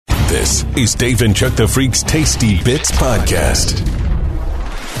This is Dave and Chuck the Freak's Tasty Bits Podcast.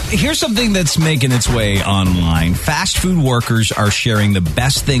 Here's something that's making its way online. Fast food workers are sharing the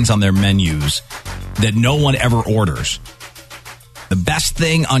best things on their menus that no one ever orders. The best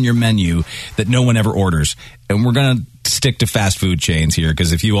thing on your menu that no one ever orders. And we're going to stick to fast food chains here,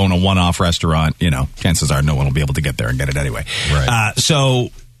 because if you own a one-off restaurant, chances are no one will be able to get there and get it anyway. Right. So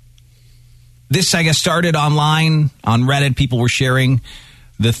this, I guess, started online on Reddit. People were sharing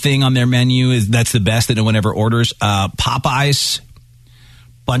the thing on their menu that's the best that no one ever orders. Popeyes,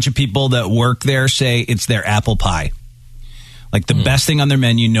 bunch of people that work there say it's their apple pie. Like the best thing on their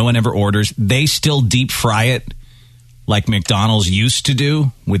menu, no one ever orders. They still deep fry it like McDonald's used to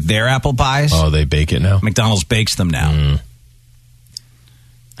do with their apple pies. Oh, they bake it now? McDonald's bakes them now.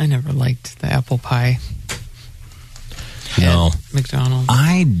 I never liked the apple pie. No. McDonald's.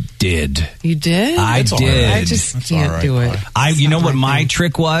 I did. You did? I did. I just can't do it. You know what my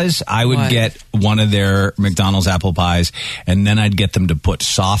trick was? I would get one of their McDonald's apple pies, and then I'd get them to put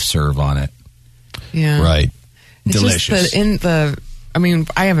soft serve on it. Yeah. Right. It's Delicious. Just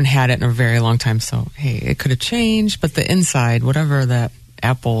I haven't had it in a very long time, so hey, it could have changed, but the inside, whatever that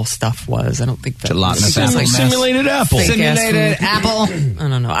apple stuff was, I don't think that Gelatinous was apple. Simulated apple. Simulated apple. I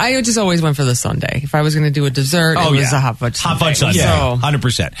don't know. I just always went for the sundae. If I was going to do a dessert, it was a hot fudge sundae. Hot fudge sundae. So,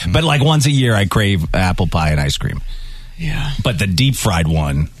 100%. But like once a year, I crave apple pie and ice cream. yeah. But the deep fried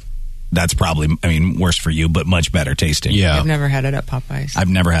one, that's probably, worse for you, but much better tasting. Yeah. I've never had it at Popeyes. I've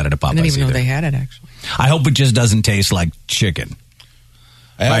never had it at Popeyes I didn't even know either. they had it, actually. I hope it just doesn't taste like chicken.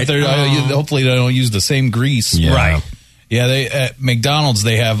 Right? Hopefully they don't use the same grease. Yeah. Right. Yeah, at McDonald's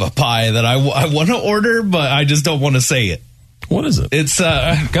they have a pie that I want to order, but I just don't want to say it. What is it? It's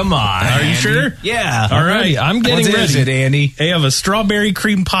Come on. Are you Andy. sure? Yeah. All right, I'm getting What is ready. it, Andy? They have a strawberry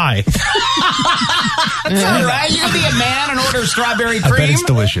cream pie. That's all right. You can be a man and order strawberry cream. I bet it's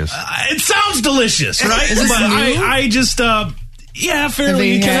delicious. It sounds delicious, right? Is this but new? I just fairly. Have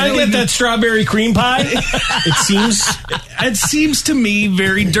they Can I had get it? that strawberry cream pie? it seems to me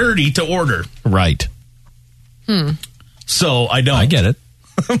very dirty to order, Right. so I don't. I get it.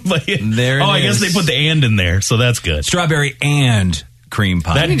 But There it I guess is. they put the "and" in there, so that's good. Strawberry and cream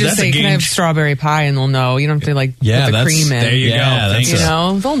pie. That- You can just That's say, a can I game have strawberry pie? And they'll know. You don't have to put the cream in. There you Yeah, go. that's Thank You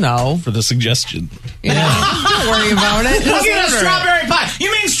know, they'll know. for the suggestion. You know, don't worry about it. Just order it. pie.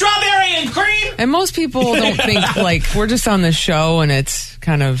 You mean strawberry and cream? And most people don't think, we're just on the show and it's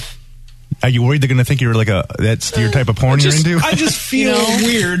kind of... Are you worried they're going to think you're that's your type of porn you're into? I just feel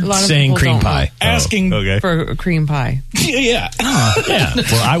weird a lot of Saying people cream don't pie. asking. Okay. for a cream pie. Yeah. Yeah.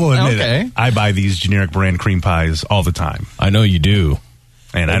 Well, I will admit Okay. it. I buy these generic brand cream pies all the time. I know you do.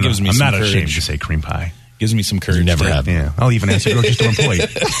 And That gives me I'm some not ashamed courage. to say cream pie. Gives me some courage. You never to- have. Yeah. I'll even ask a grocery store employee.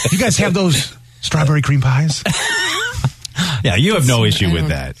 You guys have those strawberry cream pies? Yeah, you have no I issue with don't-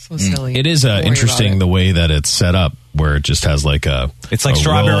 that. So silly. It is Don't worry interesting about the way that it's set up, where it just has It's like a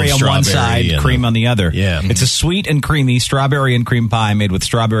strawberry roll of on one strawberry side, and cream on the other. Yeah. It's a sweet and creamy strawberry and cream pie made with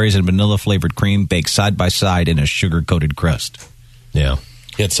strawberries and vanilla flavored cream baked side by side in a sugar coated crust. Yeah.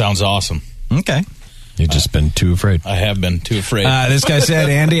 It sounds awesome. Okay. You've just been too afraid. I have been too afraid. This guy said,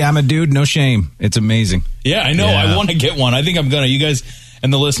 Andy, I'm a dude, no shame. It's amazing. yeah, I know. Yeah. I want to get one. I think I'm gonna. You guys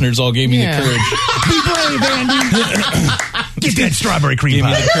and the listeners all gave me Yeah. the courage. Be brave, Andy. Get that strawberry cream Gave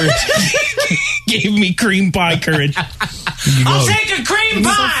me pie. the courage. Gave me cream pie courage. I'll take a cream It's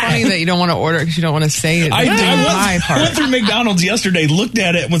so funny that you don't want to order it because you don't want to say it. I pie went through McDonald's yesterday, looked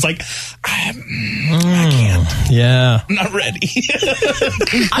at it, and was like, I can't. Yeah. I'm not ready.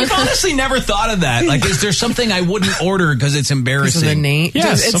 I've honestly never thought of that. Like, is there something I wouldn't order because it's Because embarrassing? of the name.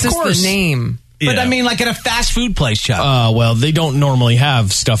 Yes, it's of just course. the name. But Yeah. I mean, like at a fast food place, Chuck. Well, they don't normally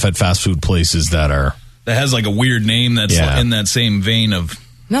have stuff at fast food places that are. That has like a weird name that's Yeah. in that same vein of.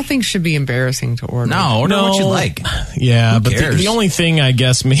 Nothing should be embarrassing to order. no, order what you like. Yeah, but cares? the only thing I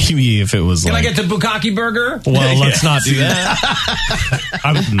guess maybe if it was Can like. I get the bukkake burger? well, let's not do that.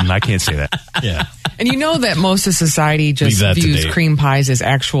 I can't say that. Yeah. And you know that most of society just Leave that to views Dave. cream pies as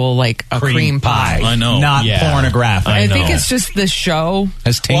actual, a cream pie. I know. Not Yeah. pornographic. I I think know. it's just the show.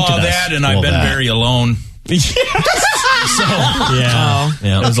 Has tainted Well, us. that and Well, I've been that. very alone. Yeah.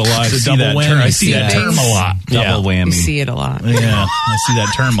 Yeah. There's a lot. It's a I see double that whammy. term. I see that See, term a lot. Double whammy. You see it a lot. Yeah, I see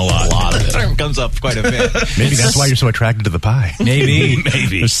that term a lot. That term comes up quite a bit. Maybe that's why you're so attracted to the pie. Maybe.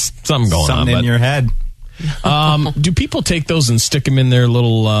 Maybe. There's something going Something on. in your head. Do people take those and stick them in their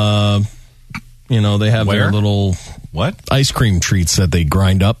little, they have Where? their little What? ice cream treats that they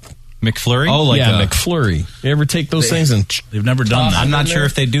grind up? McFlurry? Oh, like yeah, a- McFlurry. You ever take those things and... They've never done that. I'm not sure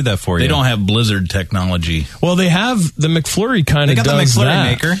if they do that for you. They don't have Blizzard technology. Well, they have the McFlurry kind They of got the does McFlurry that.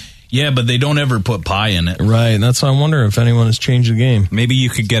 maker. Yeah, but they don't ever put pie in it. Right. That's why I wonder if anyone has changed the game. Maybe you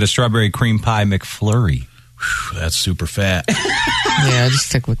could get a strawberry cream pie McFlurry. That's super fat. Yeah, just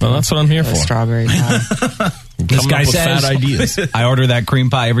stick with Well, that's what I'm here for. Strawberry pie. This guy says, fat ideas. I order that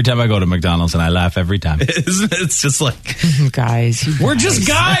cream pie every time I go to McDonald's, and I laugh every time. It's just like... Guys. We're just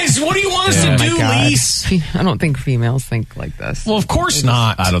guys. What do you want us to do, Lise? I don't think females think like this. Well, of course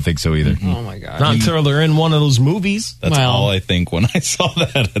not. I don't think so either. Oh, my God. Not until they're in one of those movies. That's all I think when I saw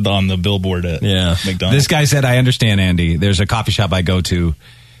that on the billboard at McDonald's. This guy said, I understand, Andy. There's a coffee shop I go to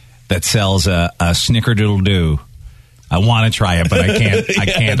that sells a snickerdoodle-doo. I want to try it, but I can't. I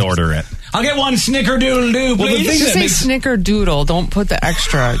can't order it. I'll get one snickerdoodle-doo, please. Just say snickerdoodle. Don't put the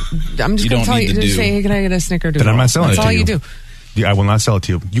extra. I'm just going to tell you. Just say, hey, can I get a snickerdoodle? Then I'm not selling it to you. That's all you do. Yeah, I will not sell it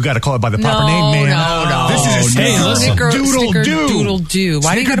to you. You got to call it by the proper name, man. No. This is a snickerdoodle-doo.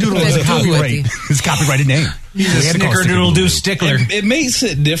 Why do you got to put Snickerdoodle that is with you? It's a copyrighted name. He's a snickerdoodle-doo stickler. It makes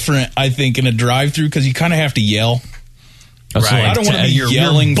it different, I think, in a drive-through because you kind of have to yell. Right. I don't want to be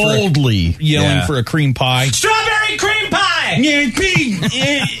yelling boldly. For a cream pie. Strawberry cream pie! Yeah,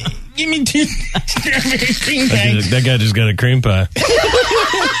 give me 2 strawberry cream pie. That guy just got a cream pie.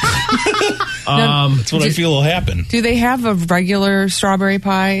 That's what I feel will happen. Do they have a regular strawberry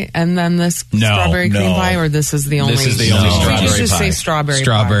pie and then this strawberry cream pie, or this is the only? This is the only strawberry pie. You just say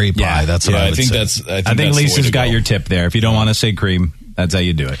strawberry pie. pie. That's what I would think say. I think Lisa's got your tip there. If you don't want to say cream, that's how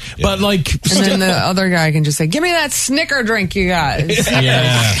you do it. Yeah. But and then the other guy can just say, "Give me that Snicker drink you got." Snickers.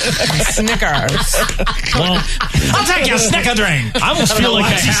 Well, I'll take your Snicker drink. I almost feel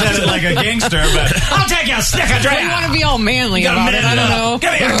like she said it like a gangster, but I'll take your Snicker drink. You want to be all manly about it? I don't know.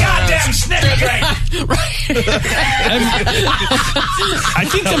 Give me a goddamn Snicker drink. I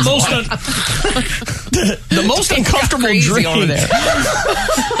think the most uncomfortable drink over there.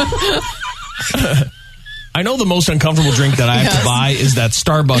 I know the most uncomfortable drink that I have to buy is that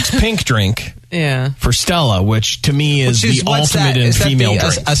Starbucks pink drink. Yeah. For Stella, which to me is the ultimate in female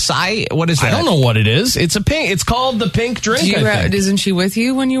drink. Acai? What is that? I don't know what it is. It's a pink. It's called the pink drink. Isn't she with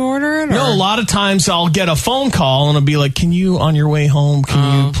you when you order it? Or? No, a lot of times I'll get a phone call and it'll be like, "Can you, on your way home,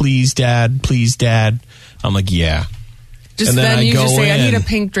 can you please, Dad? I'm like, yeah. Just then you just say, "I need a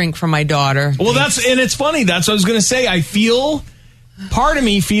pink drink for my daughter." Well, it's funny. That's what I was going to say. Part of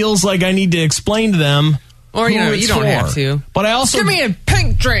me feels like I need to explain to them. Or, you don't have to. But I also... Give me a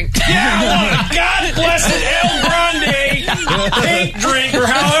pink drink. Yeah, God blessed El Grande pink drink, or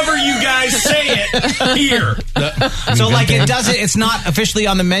however you guys say it here. So, it's not officially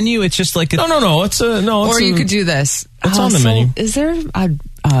on the menu? It's just like... No. You could do this. It's on the menu. Is there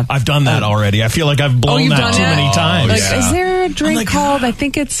I've done that already. I feel like I've blown that too many times. Is there a drink called? I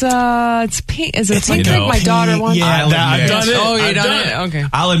think it's pink. Is it a pink drink? My daughter wants. Yeah, I've done it. Oh, you've done it. Okay.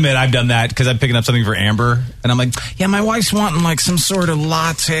 I'll admit I've done that because I'm picking up something for Amber, and I'm like, yeah, my wife's wanting like some sort of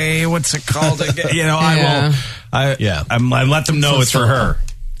latte. What's it called? I let them know it's for her.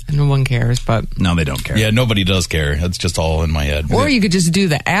 No one cares, but... No, they don't care. Yeah, nobody does care. That's just all in my head. Or you could just do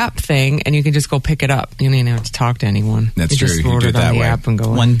the app thing, and you can just go pick it up. You don't even have to talk to anyone. That's true. Just You can do it that way. App and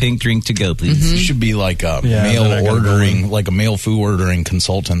go One pink drink to go, please. Mm-hmm. You should be like a mail food ordering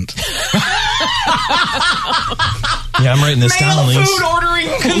consultant. Yeah, I'm writing this down. Mail food ordering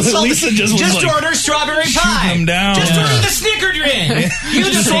consultant. Lisa just order strawberry pie. Them down. Just order the Snicker drink. You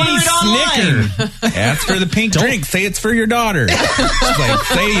just order it online. Ask for the pink drink. Say it's for your daughter.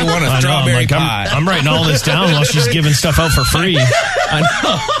 Say you want a strawberry pie. I'm writing all this down while she's giving stuff out for free. I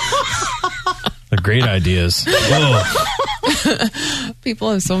know. They're great ideas. Whoa. People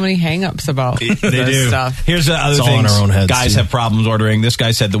have so many hang-ups about they do. Stuff. Here's the other thing. things on our own heads, guys have problems ordering. This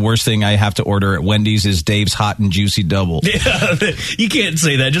guy said the worst thing I have to order at Wendy's is Dave's Hot and Juicy Double. Yeah, you can't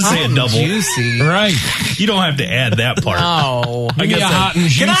say that. Just say a double. Juicy. Right. You don't have to add that part. No. I guess hot and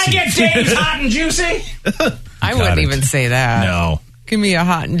juicy. Can I get Dave's Hot and Juicy? I wouldn't even say that. No. Give me a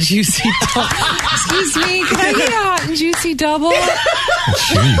hot and juicy double. Excuse me, can I get a hot and juicy double?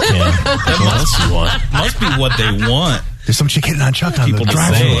 Sure you can. What else you want? Must be what they want. There's some chick hitting on Chuck on People the to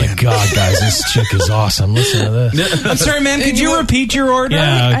drive. say. Oh my God, guys, this chick is awesome. Listen to this. I'm sorry, man. Could you repeat your order?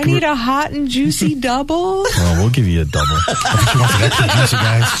 Yeah, I need a hot and juicy double. Well, we'll give you a double. I think she wants an extra juicy,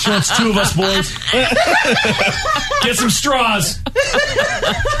 guys. She wants 2 of us, boys. Get some straws.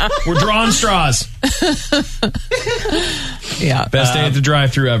 We're drawing straws. Yeah. Best day at the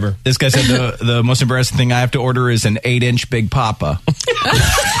drive-thru ever. This guy said the most embarrassing thing I have to order is an 8-inch Big Papa.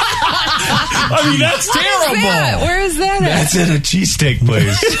 I mean, that's terrible. Where is that at? That's at a cheesesteak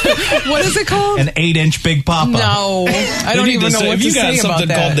place. What is it called? An 8-inch Big Papa. No. I don't even know what if to you got say about something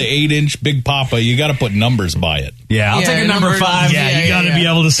that. called the 8-inch Big Papa, you got to put numbers by it. Yeah, I'll Yeah, take a number number- 5. Yeah, you got to be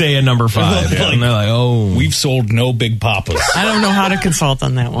able to say a number 5. Yeah. And they're like, oh. We've sold no Big Papas. I don't know how to consult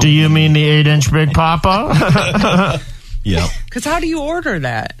on that one. Do you mean the 8-inch Big Papa? Yep. Because how do you order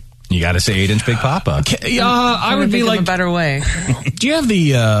that? You got to say 8-inch Big Papa. I would be think of like, a better way. do you have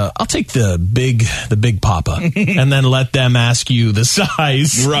the? I'll take the big Papa, and then let them ask you the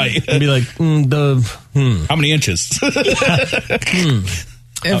size, Right. And be like, How many inches?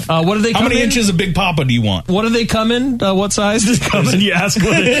 what do they? How come many in? inches of Big Papa do you want? What do they come in? What size does it come in? You ask, and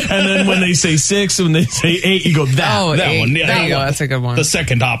then when they say 6, when they say 8, you go that. that 8. one. Yeah, There that you go. one. That's a good one. The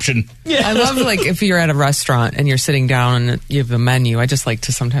second option. I love, like, if you're at a restaurant and you're sitting down and you have a menu, I just like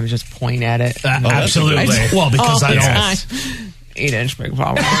to sometimes just point at it. Absolutely. Well, because I don't. 8-inch Big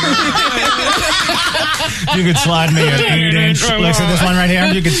Papa. You could slide me an 8-inch. Look at this one right here.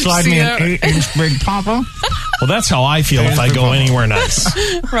 You could slide me an 8-inch Big Papa. Well, that's how I feel if I go anywhere nice.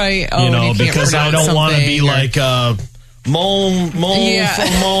 Right. Oh, You know, and you can't because I pronounce don't want to be something, or- like Mom,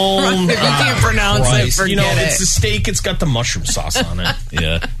 Yeah. Mom. If you can't pronounce it, forget You know, it. it's the steak. It's got the mushroom sauce on it.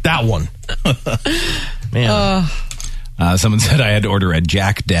 Yeah. That one. Man. Someone said I had to order a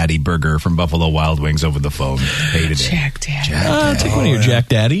Jack Daddy burger from Buffalo Wild Wings over the phone. Hated it. Jack Daddy. Take one of your Jack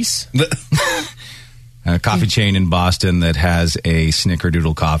Daddies. A coffee chain in Boston that has a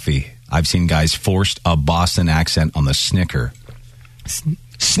Snickerdoodle coffee. I've seen guys forced a Boston accent on the Snicker.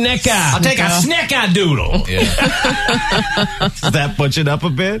 Snicker. I'll take a Snickerdoodle. Yeah. Does that push it up a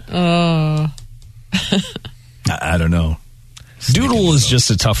bit? I don't know. Doodle is just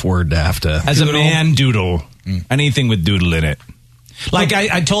a tough word to have to. As a man, doodle. Anything with doodle in it. Like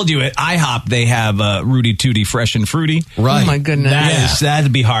I told you at IHOP, they have Rudy Tooty Fresh and Fruity. Right. Oh, my goodness.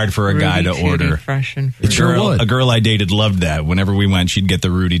 That'd be hard for a guy to Rudy Tooty order. Fresh and A fruity. sure girl, would. a girl I dated loved that. Whenever we went, she'd get the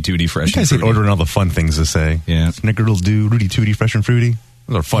Rudy Tooty Fresh You guys and hate Fruity. ordering all the fun things to say. Yeah. Snickerdoodle do, Rudy Tooty, Fresh and Fruity.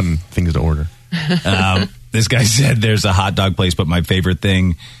 Those are fun things to order. This guy said there's a hot dog place, but my favorite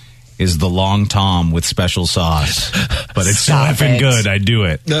thing is the Long Tom with special sauce. But it's so Stop effing it. good, I do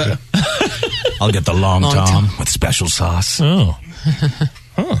it. I'll get the Long Tom with special sauce. Oh.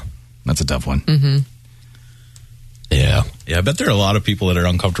 That's a tough one. Yeah. Yeah, I bet there are a lot of people that are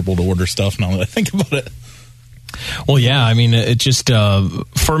uncomfortable to order stuff now that I think about it. Well, yeah. I mean, it just,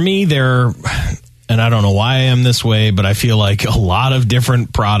 for me, and I don't know why I am this way, but I feel like a lot of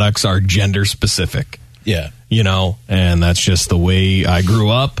different products are gender specific. Yeah. You know, and that's just the way I grew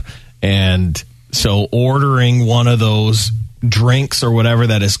up. And so ordering one of those drinks or whatever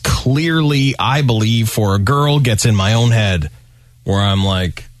that is clearly, I believe, for a girl gets in my own head where I'm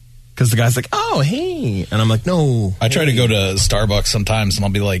like, because the guy's like, oh, hey. And I'm like, no. I try to go to Starbucks sometimes and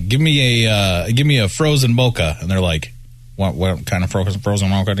I'll be like, give me a frozen mocha. And they're like, what kind of frozen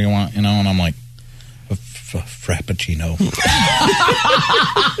mocha do you want? You know, and I'm like, Frappuccino.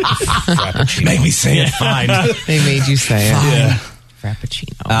 Frappuccino. Make me say it fine. They made you say it. Yeah.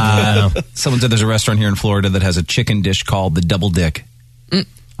 Frappuccino. Someone said there's a restaurant here in Florida that has a chicken dish called the Double Dick.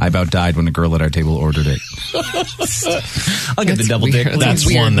 I about died when a girl at our table ordered it. I'll get the That's double weird. dick. That's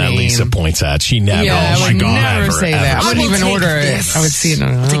weird one that name. Lisa points at. She never, Yeah, oh I my would God. never ever, say ever. that. I wouldn't even take order this. it. I would see it.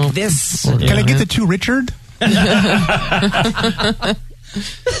 And Take this. Can I get the 2 Richard?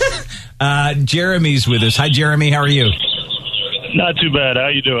 Jeremy's with us. Hi, Jeremy. How are you? Not too bad. How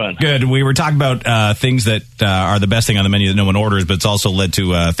you doing? Good. We were talking about things that are the best thing on the menu that no one orders, but it's also led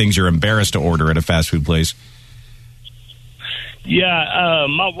to things you're embarrassed to order at a fast food place. Yeah,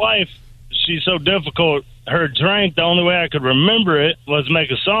 my wife, she's so difficult. Her drink, the only way I could remember it was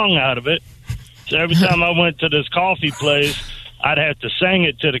make a song out of it. So every time I went to this coffee place, I'd have to sing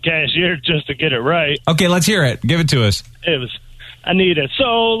it to the cashier just to get it right. Okay, let's hear it. Give it to us. It was, I need a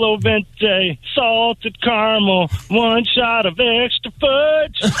Solo Vente, salted caramel, 1 shot of extra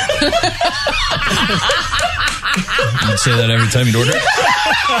fudge. You'd say that every time you'd order it?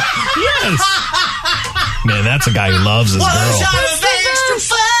 Man, that's a guy who loves his girl.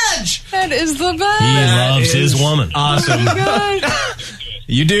 That is the best. He loves his woman. Awesome.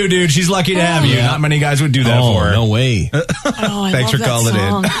 You do, dude. She's lucky to have you. Not many guys would do that for her. No way. Oh, I Thanks love for that calling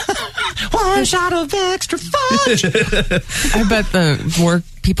song. in. 1 shot of extra fudge. I bet the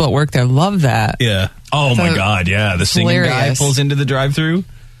people at work there love that. Yeah. Oh, my So God. Yeah. The singing guy hilarious. pulls into the drive-thru.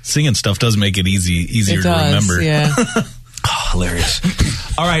 Singing stuff does make it easier It to does, remember. yeah. Oh, hilarious.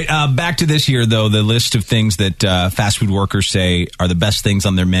 All right. Back to this here, though. The list of things that fast food workers say are the best things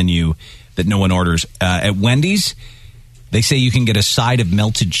on their menu that no one orders. At Wendy's, they say you can get a side of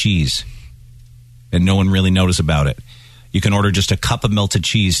melted cheese, and no one really knows about it. You can order just a cup of melted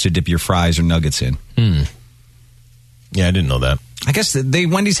cheese to dip your fries or nuggets in. Yeah, I didn't know that. I guess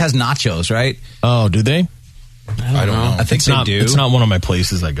Wendy's has nachos, right? Oh, do they? I don't know. I think they do. It's not one of my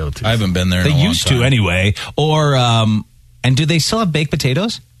places I go to. I haven't been there. They in a long used time. to anyway. Or and do they still have baked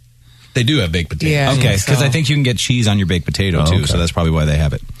potatoes? They do have baked potatoes. Yeah. Okay, because so. I think you can get cheese on your baked potato too, okay. so that's probably why they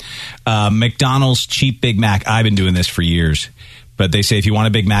have it. McDonald's cheap Big Mac. I've been doing this for years, but they say if you want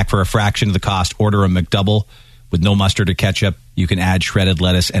a Big Mac for a fraction of the cost, order a McDouble with no mustard or ketchup. You can add shredded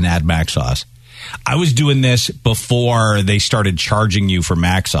lettuce and add mac sauce. I was doing this before they started charging you for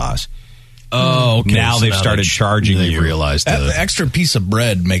mac sauce. Oh, okay. Now they've started charging They've you. realized That that. extra piece of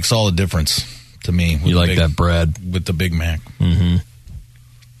bread makes all the difference to me. You like that bread. with the Big Mac.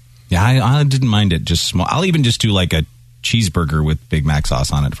 Yeah, I didn't mind it just small. I'll even just do like a cheeseburger with Big Mac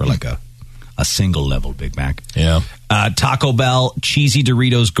sauce on it for like a single level Big Mac. Yeah. Taco Bell cheesy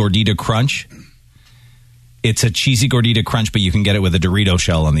Doritos Gordita Crunch. It's a cheesy Gordita Crunch, but you can get it with a Dorito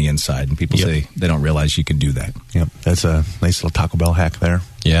shell on the inside. And people say they don't realize you can do that. Yep, that's a nice little Taco Bell hack there.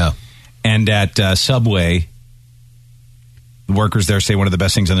 Yeah. And at Subway, the workers there say one of the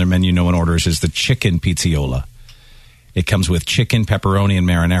best things on their menu no one orders is the chicken pizziola. It comes with chicken, pepperoni, and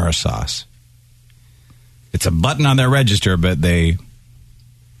marinara sauce. It's a button on their register, but they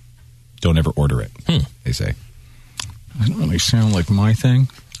don't ever order it, they say. Doesn't really sound like my thing,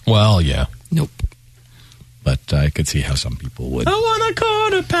 Well, yeah. Nope. but I could see how some people would. I want a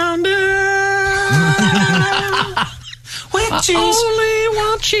quarter pounder. With cheese. Only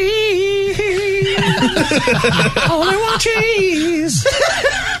want cheese. Only want cheese.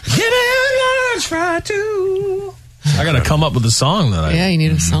 Get in large fry too. I got to come up with a song that I... Yeah, you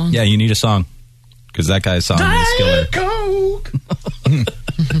need a song. Yeah, you need a song. Because that guy's song is killer. Coke.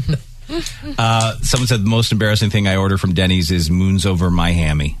 Someone said the most embarrassing thing I order from Denny's is moons over my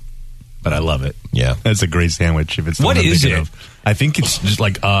hammy. But I love it. Yeah. That's a great sandwich. If it's the What one I'm is thinking it? of. I think it's just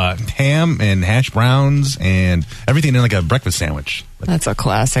like ham and hash browns and everything in like a breakfast sandwich. That's a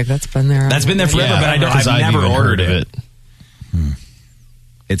classic. That's been there. That's been there forever, but I've never even ordered heard of it.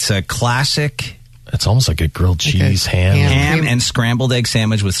 It's a classic It's almost like a grilled cheese ham. ham and scrambled egg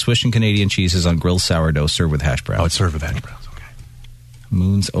sandwich with Swiss and Canadian cheeses on grilled sourdough served with hash browns. Oh, it's served with hash browns. Okay.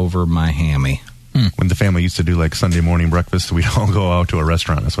 Moons over my hammy. When the family used to do like Sunday morning breakfast, we'd all go out to a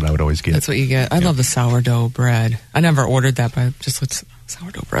restaurant. That's what I would always get. That's what you get. I love the sourdough bread. I never ordered that, but just with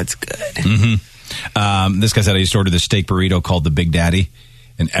sourdough bread's good. This guy said I used to order this steak burrito called the Big Daddy,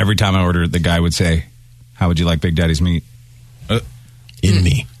 and every time I ordered it, the guy would say, "How would you like Big Daddy's meat?" In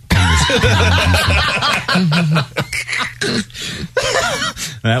me.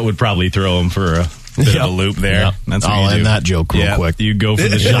 That would probably throw him for a bit of a loop there. Yep. That's what I'll you do. end that joke real quick. You go for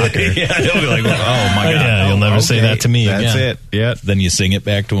the shocker. Yeah, he'll be like, "Oh my god!" Yeah, you'll never say that to me That's again. it. Yeah. Then you sing it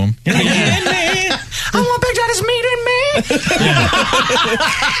back to him. I want Big Daddy's meat in me.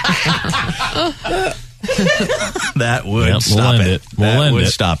 That would Yep, we'll stop end it. it. We'll That end would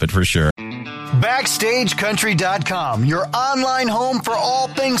it. stop it for sure. BackstageCountry.com, your online home for all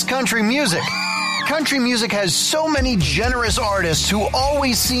things country music. Country music has so many generous artists who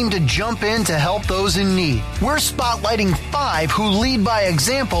always seem to jump in to help those in need. We're spotlighting 5 who lead by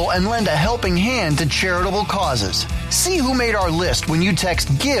example and lend a helping hand to charitable causes. See who made our list when you text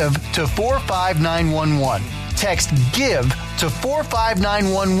GIVE to 45911. Text GIVE to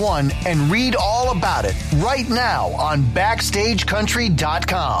 45911 and read all about it right now on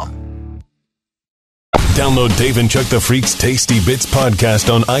BackstageCountry.com. Download Dave and Chuck the Freak's Tasty Bits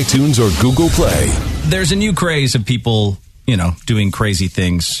podcast on iTunes or Google Play. There's a new craze of people, doing crazy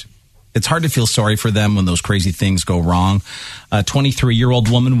things. It's hard to feel sorry for them when those crazy things go wrong. A 23-year-old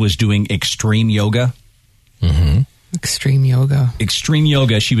woman was doing extreme yoga. Extreme yoga. Extreme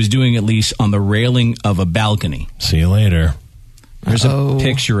yoga. She was doing at least on the railing of a balcony. See you later. There's a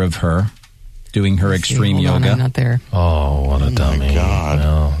picture of her doing her extreme Hold on, yoga. I'm not there. Oh, what a dummy. God.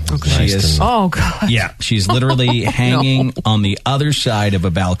 No, She is. Oh, God. Yeah, she's literally hanging on the other side of a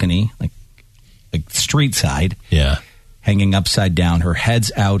balcony, like street side, Yeah. hanging upside down. Her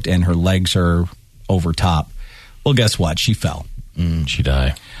head's out and her legs are over top. Well, guess what? She fell. She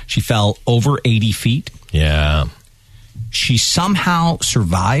die. She fell over 80 feet. Yeah. She somehow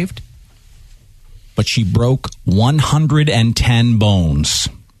survived, but she broke 110 bones.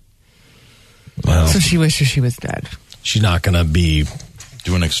 Well, So she wishes she was dead. she's not going to be...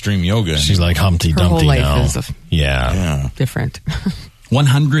 Doing extreme yoga. She's like Humpty Her whole Dumpty life now. is Yeah. different.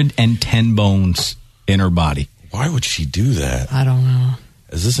 110 bones in her body. Why would she do that? I don't know.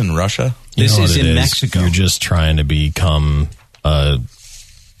 Is this in Russia? You This know is what it in Mexico. You're just trying to become a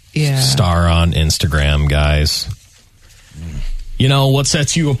Yeah. star on Instagram, guys. You know, what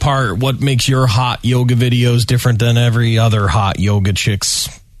sets you apart? What makes your hot yoga videos different than every other hot yoga chick's?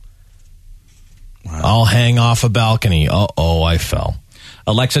 Wow. I'll hang off a balcony. Uh-oh, I fell.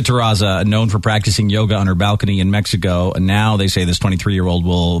 Alexa Terraza, known for practicing yoga on her balcony in Mexico. And now they say this 23-year-old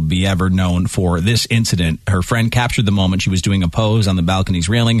will be ever known for this incident. Her friend captured the moment she was doing a pose on the balcony's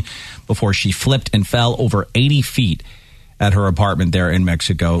railing before she flipped and fell over 80 feet at her apartment there in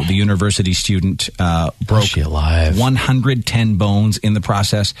Mexico. The university student broke 110 bones in the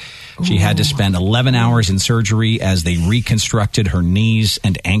process. She had to spend 11 hours in surgery as they reconstructed her knees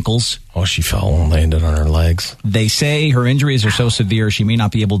and ankles. Oh, she fell and landed on her legs. They say her injuries are so severe she may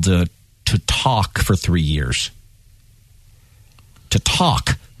not be able to talk for 3 years. To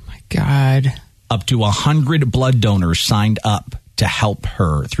talk. My God. Up to 100 blood donors signed up to help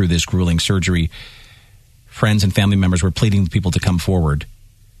her through this grueling surgery. Friends and family members were pleading with people to come forward.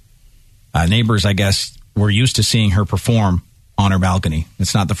 Neighbors, I guess, were used to seeing her perform on her balcony.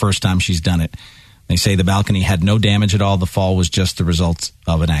 It's not the first time she's done it. They say the balcony had no damage at all. The fall was just the result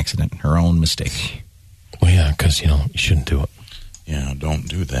of an accident, her own mistake. Well, yeah, because, you shouldn't do it. Yeah, don't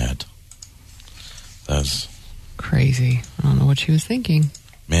do that. That's crazy. I don't know what she was thinking.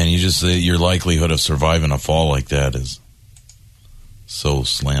 Man, you just say your likelihood of surviving a fall like that is so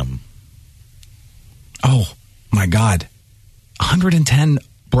slim. Oh, my God. 110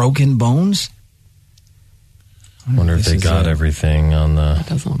 broken bones? I wonder if they got everything on the... That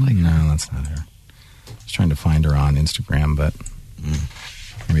doesn't look like No, that's not her. I was trying to find her on Instagram, but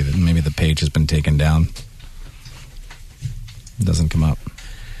maybe the page has been taken down. It doesn't come up.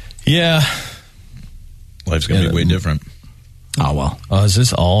 Yeah. Life's going to be way different. Oh, well. Is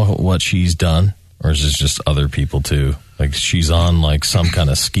this all what she's done? Or is this just other people, too? Like, she's on, some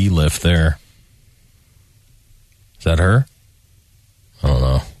kind of ski lift there. Is that her? I don't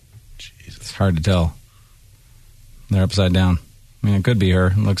know. Jeez, it's hard to tell. They're upside down. I mean, it could be her.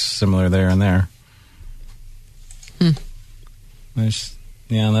 It looks similar there and there. That's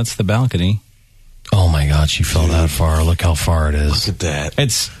the balcony. Oh, my God. She fell that far. Look how far it is. Look at that.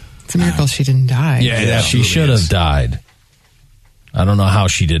 It's a miracle she didn't die. Yeah, she should have died. I don't know how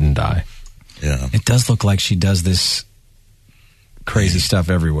she didn't die. Yeah. It does look like she does this crazy stuff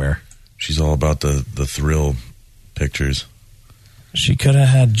everywhere. She's all about the thrill pictures. She could have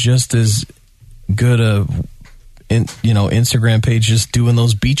had just as good a Instagram page just doing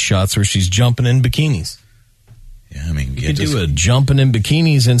those beach shots where she's jumping in bikinis. Yeah, I mean, you could do a jumping in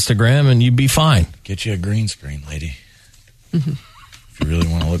bikinis Instagram and you'd be fine. Get you a green screen, lady. If you really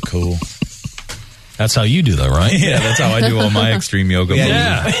want to look cool. That's how you do that, right? Yeah, that's how I do all my extreme yoga moves.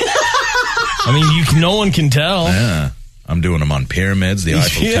 Yeah. I mean, no one can tell. Yeah. I'm doing them on pyramids, the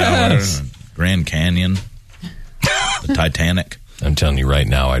Eiffel Tower, Grand Canyon, the Titanic. I'm telling you right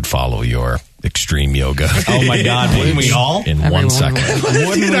now, I'd follow your extreme yoga. Oh, my God. Wouldn't we all? In 1 second.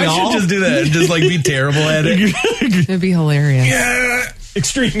 Wouldn't we all? I should just do that and just be terrible at it. It'd be hilarious. Yeah.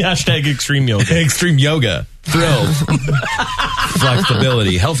 Hashtag extreme yoga. Extreme yoga. Thrills.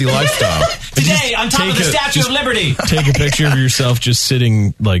 Flexibility. Healthy lifestyle. Today, on top of the Statue of Liberty. Take a picture of yourself just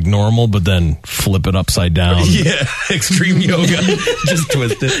sitting normal, but then flip it upside down. Yeah. Extreme yoga. Just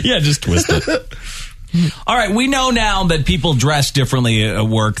twist it. Yeah, just twist it. All right, we know now that people dress differently at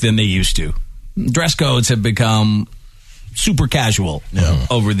work than they used to. Dress codes have become super casual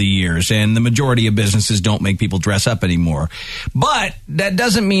over the years, and the majority of businesses don't make people dress up anymore. But that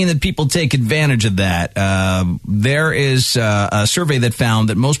doesn't mean that people take advantage of that. There is a survey that found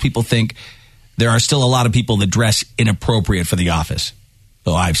that most people think there are still a lot of people that dress inappropriate for the office.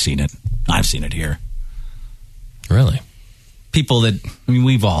 So I've seen it. I've seen it here. Really? People that,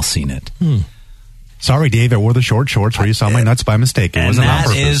 we've all seen it. Sorry, Dave, I wore the short shorts where you saw my nuts by mistake. It wasn't on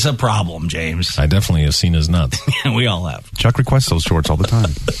purpose. That is a problem, James. I definitely have seen his nuts. We all have. Chuck requests those shorts all the time.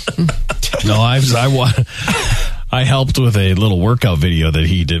 No, I helped with a little workout video that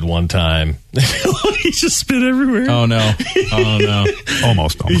he did one time. He just spit everywhere. Oh, no.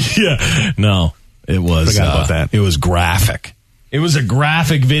 Almost. Yeah. No, it was. Forgot about that. It was graphic. It was a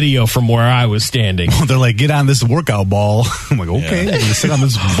graphic video from where I was standing. They're like, get on this workout ball. I'm like, okay, I'm going to sit on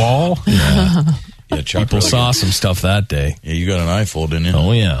this ball. Yeah, Chuck people saw some stuff that day. Yeah, you got an eye full, didn't you?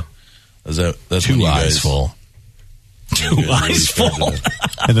 Oh, yeah. That's Two eyes full. Two eyes full.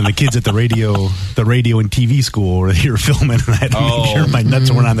 And then the kids at the radio and TV school where they were filming, and I had to make sure my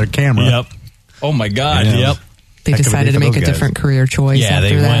nuts weren't on their camera. Yep. Oh, my God. Yeah. Yep. They decided to make a different career choice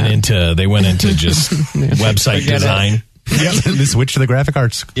after that. They went into just website design. Yep. They switched to the graphic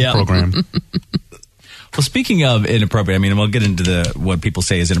arts program. Well, speaking of inappropriate, we'll get into what people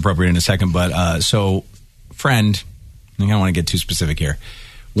say is inappropriate in a second, but so friend, I don't want to get too specific here,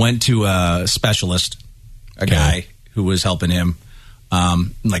 went to a specialist, a guy who was helping him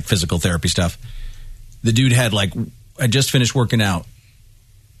like physical therapy stuff. The dude had I just finished working out.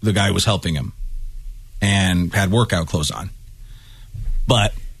 The guy was helping him and had workout clothes on.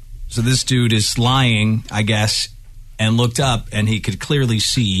 But, so this dude is lying, I guess, and looked up and he could clearly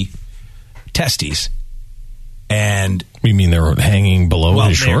see testes. And You mean they're hanging below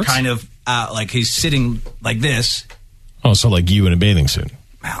his they're shorts? kind of he's sitting like this. Oh, so like you in a bathing suit.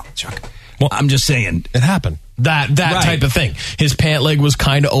 Wow, Chuck. Well, I'm just saying. It happened. That Right. type of thing. His pant leg was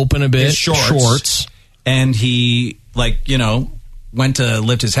kind of open a bit. His shorts. And he, went to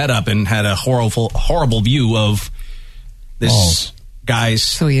lift his head up and had a horrible view of this guy's.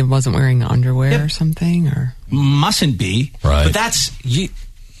 So he wasn't wearing underwear or something, or Mustn't be. Right. But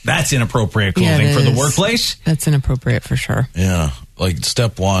that's inappropriate clothing it for the is. workplace. That's inappropriate for sure. Yeah. Like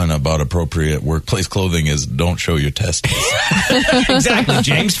step one about appropriate workplace clothing is don't show your testes. Exactly.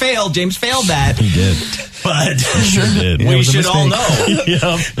 James failed that. He did. But Sure did. we should all know.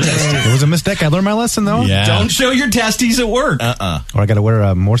 It was a mistake. I learned my lesson, though. Yeah. Don't show your testes at work. Or I got to wear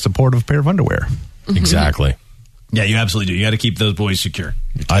a more supportive pair of underwear. Exactly. Yeah, you absolutely do. You got to keep those boys secure.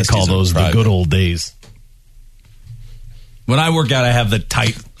 I call those the good old days. When I work out, I have the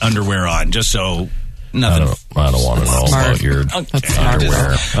tight underwear on, just so nothing. I don't want to know Smart. about your That's smart.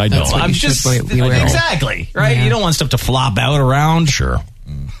 underwear. I don't. That's what I'm you should just be wearing. exactly right. Yeah. You don't want stuff to flop out around. Sure.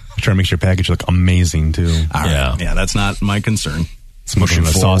 Try to make your package look amazing, too. All right. Yeah, that's not my concern. Smushing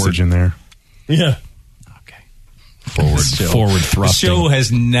the sausage in there. Yeah. Okay. Forward The thrusting. show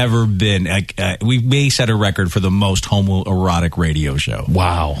has never been. We may set a record for the most homoerotic radio show.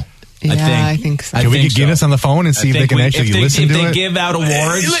 Wow. Yeah, I think so. Can we get Guinness on the phone and see if they can actually listen to it? If they give out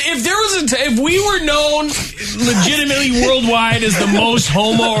awards. If there was if we were known legitimately worldwide as the most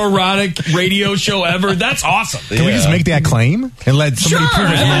homoerotic radio show ever, that's awesome. Can we just make that claim and let somebody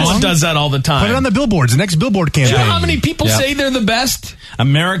prove it Everyone wrong? does that all the time. Put it on the billboards, the next billboard campaign. You know how many people say they're the best?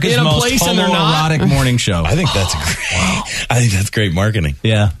 America's in a most place and they're not? homoerotic morning show. I think that's great. I think that's great marketing.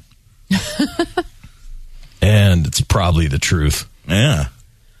 Yeah. And it's probably the truth. Yeah.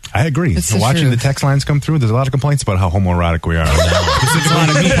 I agree. It's the Watching truth. the text lines come through, there's a lot of complaints about how homoerotic we are. There's a lot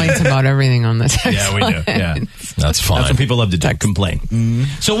of complaints about everything on this. Yeah, we do. Yeah. That's fine. That's what people love to do, complain.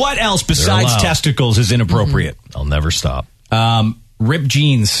 So what else besides allowed. testicles is inappropriate? I'll never stop. Ripped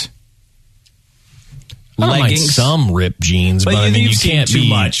jeans. I don't mind Leggings. some ripped jeans, but I mean, you've you seen can't too be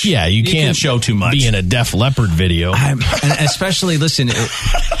much. Yeah, you can can't show too much. Be in a Def Leppard video. And especially, listen,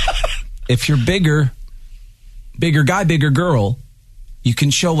 if you're bigger guy, bigger girl, you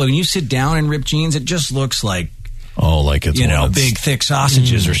can show when you sit down in ripped jeans, it just looks like like it's big thick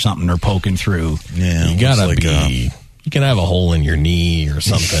sausages or something are poking through. Yeah. You gotta like be. You can have a hole in your knee or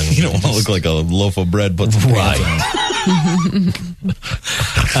something. you don't want to look like a loaf of bread, but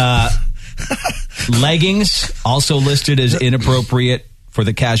Leggings also listed as inappropriate for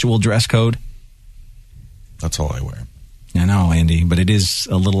the casual dress code. That's all I wear. I know, Andy, but it is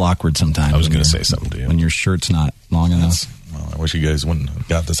a little awkward sometimes. I was going to say something to you. When your shirt's not long enough. Well, I wish you guys wouldn't have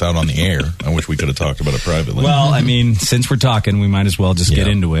got this out on the air. I wish we could have talked about it privately. Well, I mean, since we're talking, we might as well just get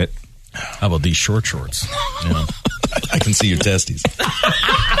into it. How about these shorts? Yeah. I can see your testes.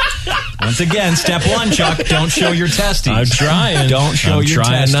 Once again, step one, Chuck, don't show your testes. I'm trying. Don't show I'm your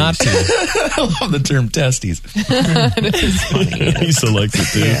trying testes. not to. I love the term testes. He selects it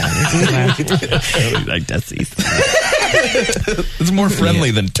too. Like testes. It's more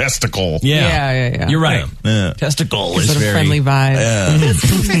friendly than testicle. Yeah. You're right. Yeah. Testicle Is is it a very friendly vibe? Yeah. If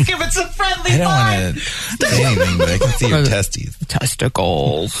it's a friendly I don't want to say anything, but I can see your testes.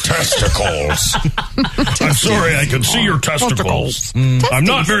 Testicles. Testicles. I'm sorry, I can see your testicles. I'm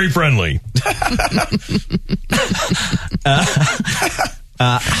not very friendly.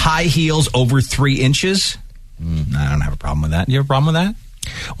 high heels over 3 inches. I don't have a problem with that. You have a problem with that?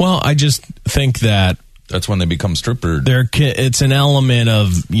 Well, I just think that That's when they become stripper. it's an element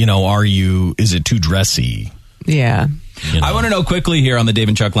of, is it too dressy? Yeah. I want to know quickly here on the Dave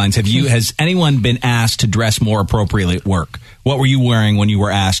and Chuck lines, has anyone been asked to dress more appropriately at work? What were you wearing when you were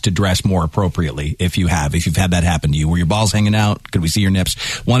asked to dress more appropriately, if you've had that happen to you? Were your balls hanging out? Could we see your nips?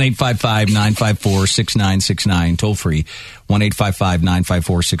 1-855-954-6969, toll free,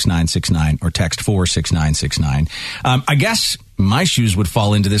 1-855-954-6969, or text 46969. I guess my shoes would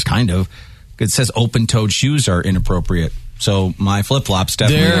fall into this kind of. It says open-toed shoes are inappropriate. So my flip-flops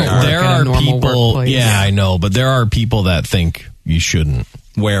definitely There are people, workplace. yeah, I know, but there are people that think you shouldn't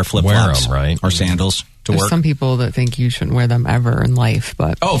wear flip-flops, wear 'em, right? Or sandals to There's work. some people that think you shouldn't wear them ever in life,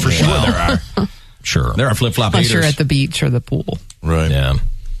 but Oh, for sure there are. Sure. There are flip-flop unless haters. you're at the beach or the pool. Right. Yeah.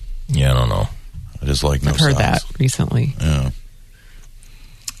 Yeah, I don't know. I just like no I've heard socks. that recently. Yeah.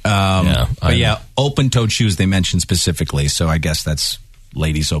 But open-toed shoes they mentioned specifically, so I guess that's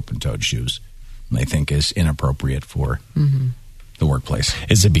ladies' open-toed shoes. They think is inappropriate for the workplace.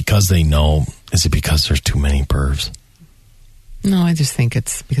 Is it because they know? Is it because there's too many pervs? No, I just think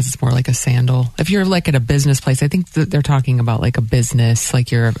it's because it's more like a sandal. If you're like at a business place, I think that they're talking about like a business,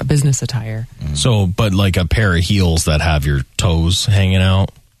 like you're a business attire. So, but like a pair of heels that have your toes hanging out.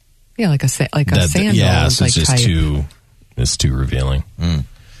 Yeah, like a sandal. Yeah, so like it's just too revealing. I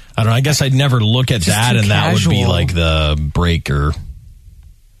don't know. I guess I'd never look at that, and that would be like the breaker.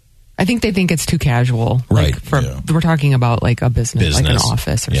 I think they think it's too casual. Right. We're talking about like a business, like an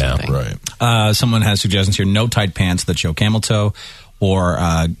office or something. Right. Someone has suggestions here. No tight pants that show camel toe, or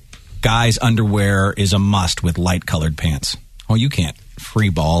guys' underwear is a must with light-colored pants. Oh, you can't free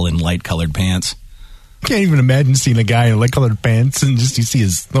ball in light-colored pants. I can't even imagine seeing a guy in light-colored pants and just you see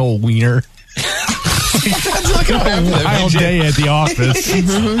his whole wiener. That's like a wild day at the office.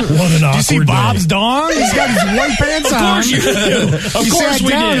 What an awkward Did you see Bob's day. dong? He's got his white pants on. Of course you did. Of course we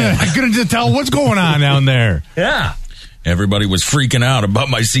did. I couldn't just tell what's going on down there. Yeah. Everybody was freaking out about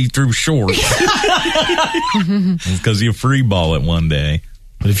my see-through shorts. Because you free ball it one day.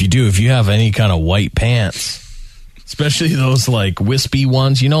 But if you have any kind of white pants, especially those like wispy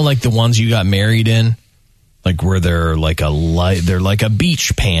ones, like the ones you got married in, like where they're like a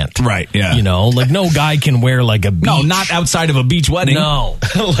beach pant. Right, yeah. Like no guy can wear like a beach. No, not outside of a beach wedding. No.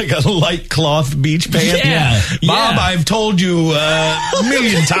 Like a light cloth beach pant. Yeah. Bob, I've told you a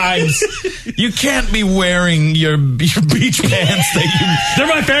million times, you can't be wearing your beach pants. They're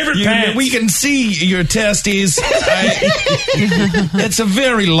my favorite pants. We can see your testes. It's a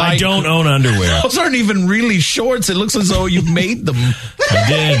very light. I don't own underwear. Those aren't even really shorts. It looks as though you've made them. I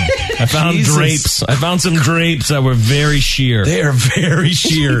did. I found drapes. I found some drapes that were very sheer. They are very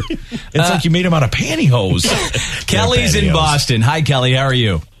sheer. It's like you made them out of pantyhose. Kelly's in Boston. Hi, Kelly. How are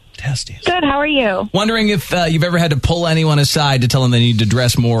you? Tastiest. Good. How are you? Wondering if you've ever had to pull anyone aside to tell them they need to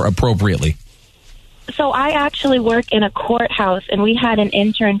dress more appropriately. So I actually work in a courthouse, and we had an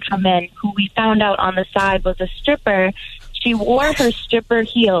intern come in who we found out on the side was a stripper. She wore her stripper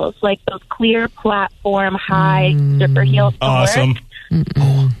heels, like those clear platform high stripper heels to Awesome. work.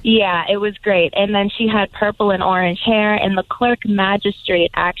 Yeah, it was great. And then she had purple and orange hair, and the clerk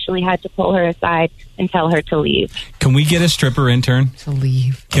magistrate actually had to pull her aside and tell her to leave. Can we get a stripper intern? To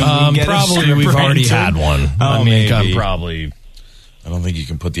leave. Can we get probably a we've stripper already intern? had one. Oh, maybe. Probably. I don't think you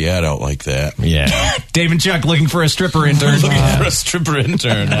can put the ad out like that. Yeah. Dave and Chuck looking for a stripper intern. Looking for a stripper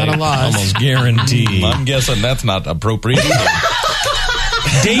intern. Not a loss. Almost guaranteed. I'm guessing that's not appropriate either.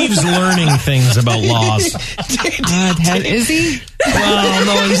 Dave's learning things about laws. Is he? Well,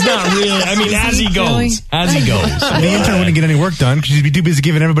 no, he's not really. I mean, as he goes. Really? As he goes. The intern wouldn't get any work done because she'd be too busy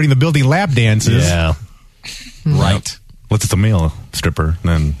giving everybody in the building lap dances. Yeah. Right. Unless it's a male stripper,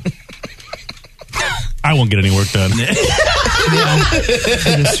 then I won't get any work done.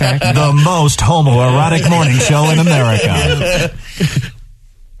 The most homoerotic morning show in America.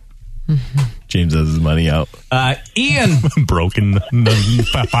 James has his money out. Ian. Broken.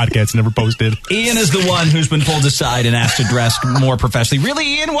 The podcast never posted. Ian is the one who's been pulled aside and asked to dress more professionally.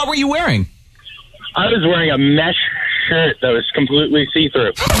 Really, Ian? What were you wearing? I was wearing a mesh shirt that was completely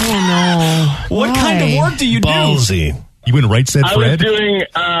see-through. Oh, no. What kind of work do you do? Ballsy. You went right said I Fred? was doing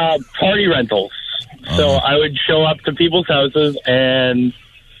party rentals. So I would show up to people's houses and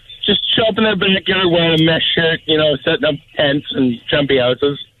just show up in their backyard wearing a mesh shirt, setting up tents and jumpy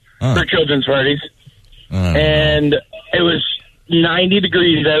houses for children's parties. And it was 90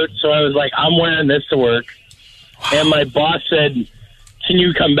 degrees out, so I was like, I'm wearing this to work. And my boss said, can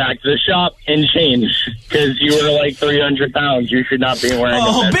you come back to the shop and change? Because you were like 300 pounds. You should not be wearing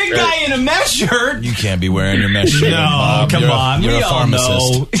a mesh big shirt. guy in a mesh shirt. You can't be wearing your mesh shirt. No, Bob. come You're on. You're We a all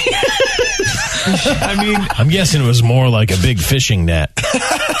pharmacist. know. I mean, I'm guessing it was more like a big fishing net.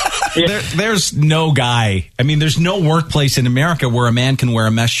 there's no guy. I mean, there's no workplace in America where a man can wear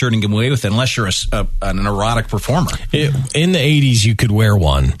a mesh shirt and get away with it unless you're an erotic performer. In the 80s, you could wear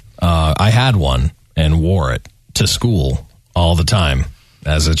one. I had one and wore it to school all the time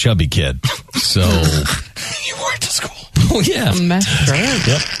as a chubby kid. So You wore it to school. Oh, yeah. Mesh shirt.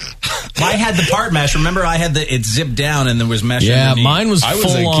 Yep. I had the part mesh. Remember, I had it zipped down and there was mesh. Yeah, underneath. mine was I was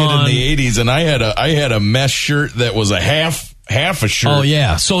full a kid on. in the 80s, and I had a mesh shirt that was a half a shirt. Oh,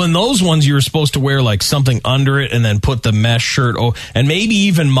 yeah. So in those ones, you were supposed to wear like something under it and then put the mesh shirt. And maybe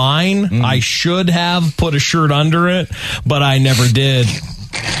even mine, I should have put a shirt under it, but I never did.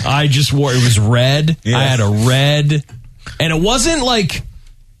 I just wore, it was red. Yeah. I had a red, and it wasn't like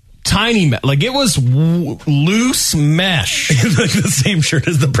tiny, like it was loose mesh. Like the same shirt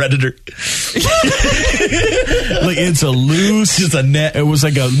as the Predator. Like it's a loose, just a net. It was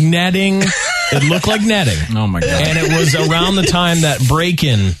like a netting. It looked like netting. Oh my God. And it was around the time that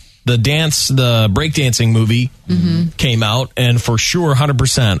Break-In, the breakdancing movie came out, and for sure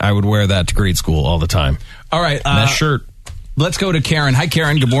 100% I would wear that to grade school all the time. All right, mesh shirt. Let's go to Karen. Hi,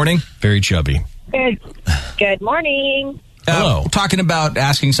 Karen. Good morning. Very chubby. Good morning. Hello. Talking about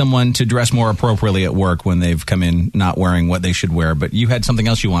asking someone to dress more appropriately at work when they've come in not wearing what they should wear, but you had something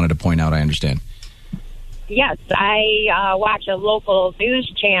else you wanted to point out, I understand. Yes, I watch a local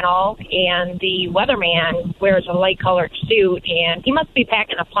news channel, and the weatherman wears a light-colored suit, and he must be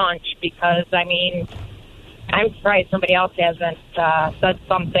packing a punch because, I mean, I'm surprised somebody else hasn't said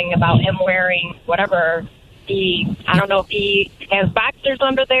something about him wearing whatever I don't know if he has boxers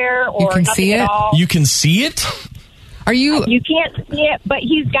under there or you can nothing see at it? all. You can see it? Are you? You can't see it, but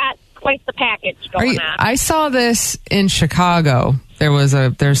he's got quite the package going on. I saw this in Chicago. There's a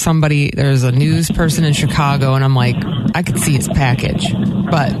news person in Chicago, and I'm like, I could see his package.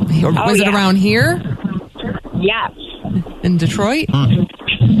 But was it around here? Yes. In Detroit?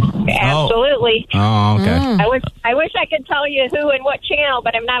 Absolutely. Oh, okay. I wish I could tell you who and what channel,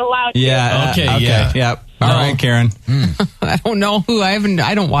 but I'm not allowed to. Yeah. Okay. Yeah. All right, Karen. I don't know who. I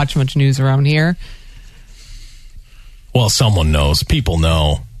don't watch much news around here. Well, someone knows. People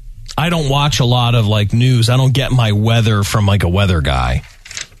know. I don't watch a lot of like news. I don't get my weather from like a weather guy.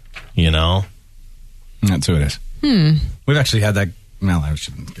 You know? That's who it is. We've actually had that. Well, I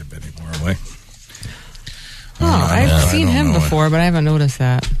shouldn't give any more away. I've seen him before, but I haven't noticed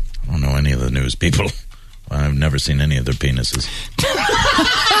that. I don't know any of the news people. I've never seen any of their penises.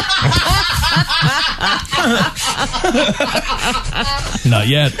 Not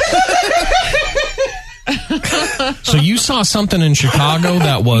yet. So you saw something in Chicago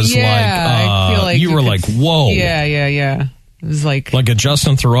that was I feel like you were like, whoa. Yeah. It was like a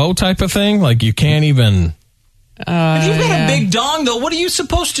Justin Theroux type of thing? Like you can't even... If you've got a big dong, though, what are you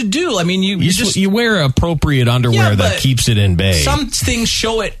supposed to do? I mean, you wear appropriate underwear that keeps it in bay. Some things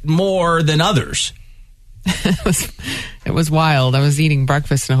show it more than others. It was wild. I was eating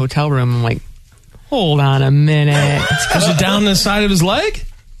breakfast in a hotel room. I'm like, hold on a minute. Was it down the side of his leg?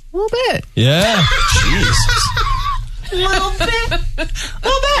 A little bit. Yeah. Jesus. A little bit.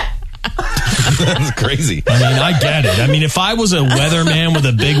 That's crazy. I mean, I get it. I mean, if I was a weatherman with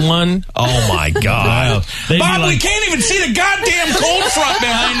a big one, oh my God. Bob, we can't even see the goddamn cold front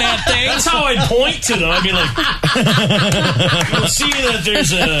behind that thing. That's how I'd point to them. I'd be like, you'll see that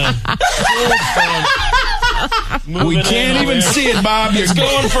there's a cold front. We can't even see it, Bob. It's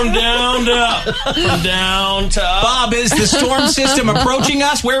going from down to up. From down to up. Bob, is the storm system approaching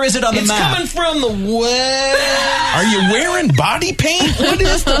us? Where is it on the map? It's coming from the west. Are you wearing body paint?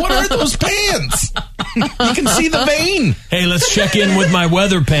 What are those pants? You can see the vein. Hey, let's check in with my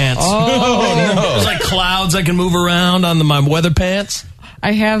weather pants. Oh, no. There's like clouds I can move around on my weather pants.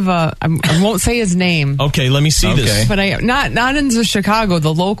 I have I won't say his name. Okay, let me see this. But not in the Chicago,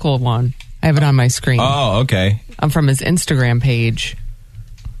 the local one. I have it on my screen. Oh, okay. I'm from his Instagram page.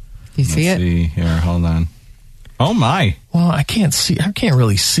 You see it? Let's see here. Hold on. Oh my. Well, I can't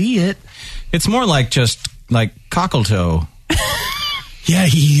really see it. It's more like just like cockle toe. Yeah,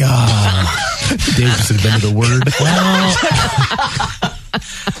 he Dave just invented the word. Well,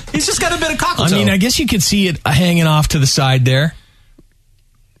 he's just got a bit of cockle toe. I mean, I guess you could see it hanging off to the side there.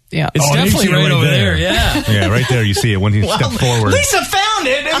 Yeah. It's definitely right over there. Yeah. Yeah, right there you see it when you step forward. Lisa found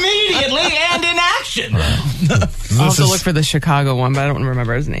it immediately and in action. I'll have to look for the Chicago one, but I don't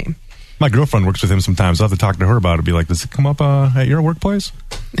remember his name. My girlfriend works with him sometimes. I'll have to talk to her about it. Be like, does it come up at your workplace?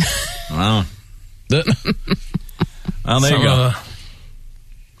 Wow. Well, there you go.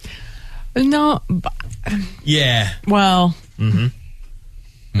 No. Yeah. Well.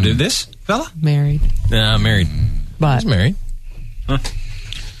 Did this fella? Married. Yeah, married. But. He's married. Huh.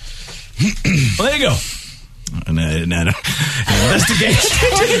 Well, there you go. An investigation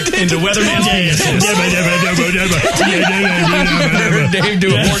into weatherman's penis. Dave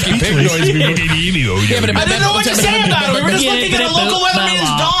do a Porky Pig noise. I didn't know what to say about it. We were just looking at a local weatherman's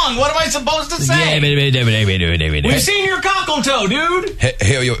dong. What am I supposed to say? We've seen your cockle toe, dude.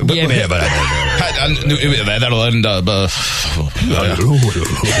 That'll end up.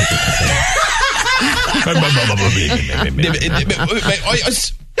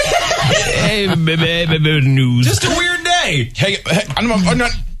 News. Just a weird day. Hey, I'm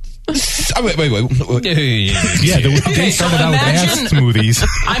not. Wait. Yeah, the day started out with ass smoothies.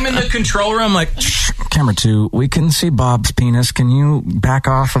 I'm in the control room, like, camera 2, we can see Bob's penis. Can you back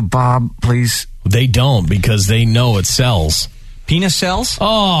off of Bob, please? They don't because they know it sells. Penis cells?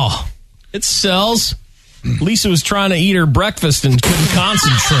 Oh, it sells. Lisa was trying to eat her breakfast and couldn't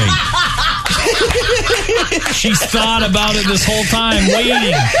concentrate. She's thought about it this whole time,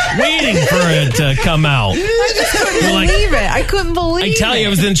 waiting for it to come out. I just couldn't believe it. I couldn't believe it. I tell you, it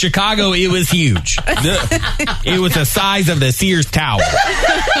was in Chicago. It was huge. It was the size of the Sears Tower.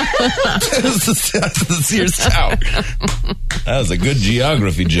 It was the size of the Sears Tower. That was a good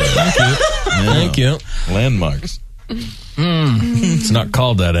geography joke. Thank you. Landmarks. It's not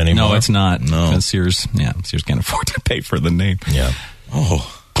called that anymore. No, it's not. No. Sears can't afford to pay for the name. Yeah.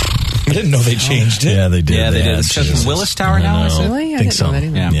 Oh. I didn't know they changed it. Yeah, they did. Yeah, they did. It's just Willis Tower now, is it? Really? I think didn't so. know that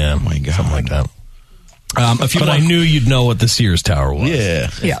either. Yeah. Oh, my God. Something like that. But I knew you'd know what the Sears Tower was. Yeah.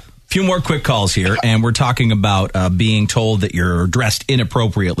 Yeah. Few more quick calls here, and we're talking about being told that you're dressed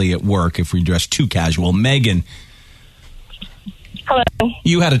inappropriately at work if we dress too casual. Megan. Hello.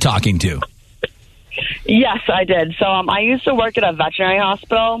 You had a talking to. Yes, I did. So I used to work at a veterinary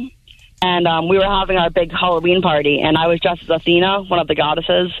hospital, and we were having our big Halloween party, and I was dressed as Athena, one of the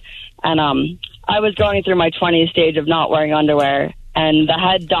goddesses, and I was going through my 20s stage of not wearing underwear, and the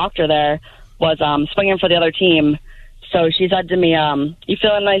head doctor there was swinging for the other team. So she said to me, you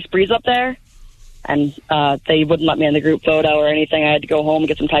feeling a nice breeze up there? And they wouldn't let me in the group photo or anything. I had to go home,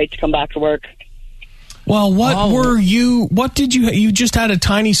 get some tights, come back to work. Well, what did you just had a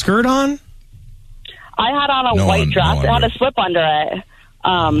tiny skirt on? I had on a white dress. It had a slip under it.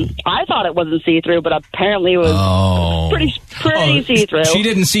 I thought it wasn't see-through, but apparently it was pretty see-through. She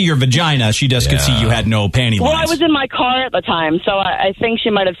didn't see your vagina. She just could see you had no panty lines. Well, I was in my car at the time, so I think she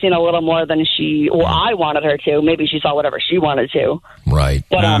might have seen a little more than I wanted her to. Maybe she saw whatever she wanted to. Right.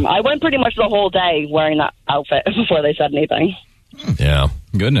 But I went pretty much the whole day wearing that outfit before they said anything. Yeah.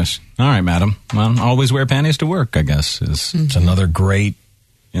 Goodness. All right, madam. Well, always wear panties to work, I guess. It's another great...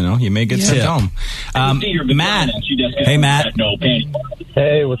 you may get sent home. Matt. Hey, Matt.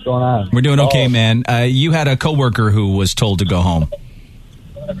 Hey, what's going on? We're doing okay, man. You had a coworker who was told to go home.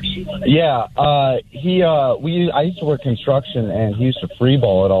 Yeah, I used to work construction, and he used to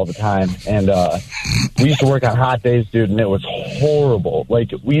freeball it all the time. And we used to work on hot days, dude, and it was horrible.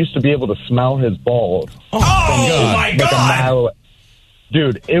 Like, we used to be able to smell his balls. Oh my God!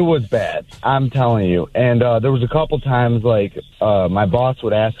 Dude, it was bad. I'm telling you. And there was a couple times, like, my boss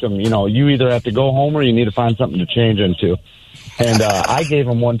would ask him, you either have to go home or you need to find something to change into. And I gave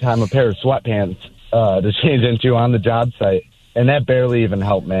him one time a pair of sweatpants to change into on the job site. And that barely even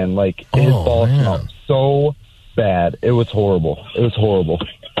helped, man. Like, his balls smelled so bad. It was horrible.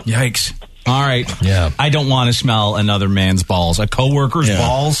 Yikes. All right. Yeah. I don't want to smell another man's balls. A coworker's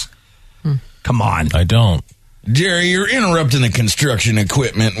balls? Come on. I don't. Jerry, you're interrupting the construction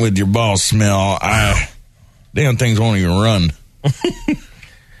equipment with your ball smell. Damn things won't even run.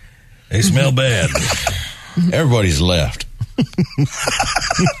 They smell bad. Everybody's left.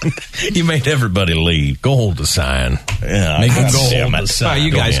 You made everybody leave. Go hold the sign. Yeah, Make them go hold it. the sign. All right,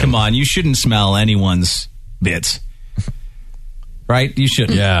 you guys, come on. You shouldn't smell anyone's bits. Right? You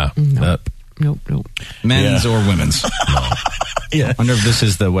shouldn't. Yeah. Nope. Men's or women's. Yeah. I wonder if this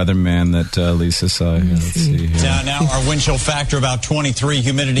is the weatherman that Lisa saw. Let's see here. Now our wind chill factor about 23,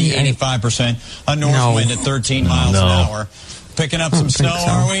 humidity 85%, a north wind at 13 miles an hour. Picking up some snow,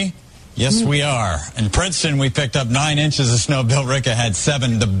 are we? Yes, we are. In Princeton, we picked up 9 inches of snow. Bill Ricca had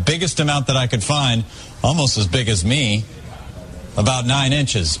 7, the biggest amount that I could find, almost as big as me. About 9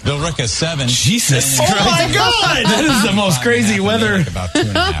 inches. Bill Ricca 7. Jesus Christ. Oh my God! That is the most crazy weather. About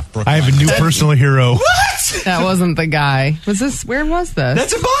 2.5. I have a new personal hero. What? That wasn't the guy. Where was this?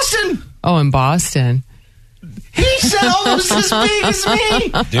 That's in Boston. Oh, in Boston. He said almost as big as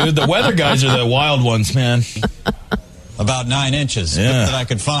me. Dude, the weather guys are the wild ones, man. About 9 inches. That I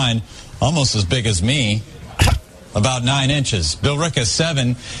could find, almost as big as me. About 9 inches. Bill Ricca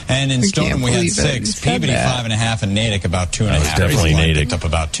 7, and in Stoneham we had 6. Peabody 5.5, and Natick about 2.5. That was definitely Natick. Picked up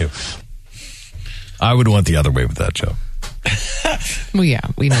about 2. I would have went the other way with that, Joe. Well, yeah,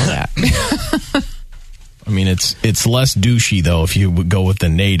 we know that. I mean, it's less douchey though if you would go with the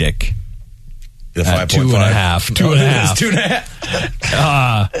Natick. The at 2.5.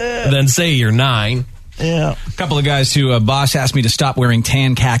 2.5. Then say you're 9. Yeah. A couple of guys who boss asked me to stop wearing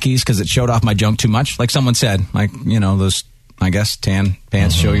tan khakis because it showed off my junk too much. Like someone said, those, I guess, tan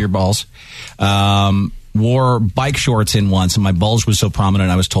pants show your balls. Wore bike shorts in once, and my bulge was so prominent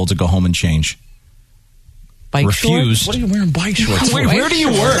I was told to go home and change. Refused. What are you wearing bike shorts? Where do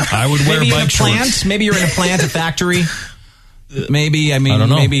you work? I would wear maybe bike in a plant. shorts. Maybe you're in a plant, a factory. Maybe, I don't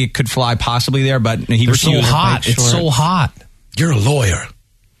know. Maybe it could fly possibly there, but he They're refused. so hot. It's so hot. You're a lawyer.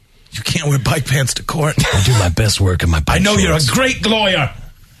 You can't wear bike pants to court. I do my best work in my bike I know shorts. you're a great lawyer.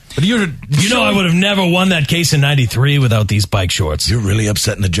 But you know, I would have never won that case in '93 without these bike shorts. You're really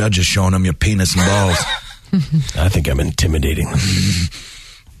upsetting the judges showing them your penis and balls. I think I'm intimidating them.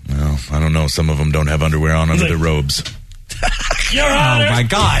 Well, I don't know. Some of them don't have underwear on under their robes. You're on. Oh, my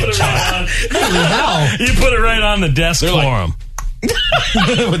God. You put it right on the desk for them.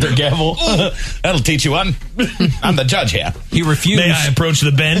 With their gavel. That'll teach you one. I'm the judge here. He refused. May I approach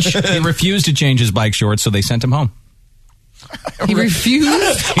the bench? He refused to change his bike shorts, so they sent him home. He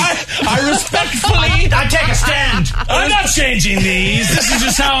refused? I respectfully... I take a stand. I'm not changing these. This is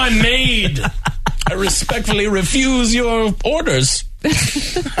just how I'm made. I respectfully refuse your orders.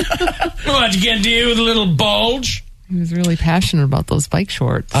 What, you can't deal with a little bulge? He was really passionate about those bike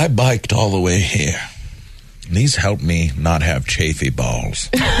shorts. I biked all the way here. These help me not have chafy balls.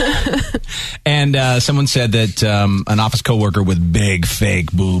 And someone said that an office coworker with big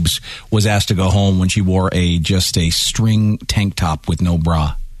fake boobs was asked to go home when she wore just a string tank top with no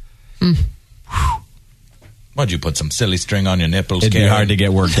bra. Why'd you put some silly string on your nipples? It'd be hard to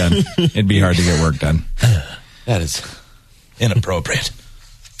get work done. It'd be hard to get work done. That is inappropriate.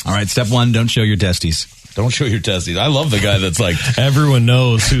 All right, step one, don't show your testes. Don't show your testes. I love the guy that's like... Everyone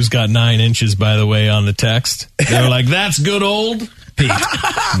knows who's got 9 inches, by the way, on the text. They're like, that's good old Pete. Yep.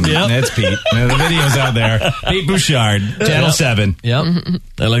 That's Pete. The video's out there. Pete Bouchard, Channel 7. Yep.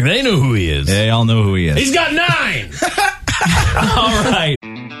 They're like, they know who he is. They all know who he is. He's got 9! All right.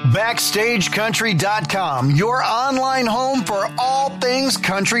 BackstageCountry.com, your online home for all things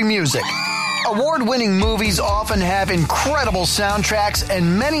country music. Award-winning movies often have incredible soundtracks,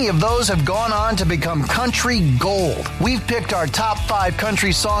 and many of those have gone on to become country gold. We've picked our top 5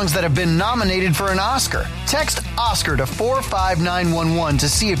 country songs that have been nominated for an Oscar. Text Oscar to 45911 to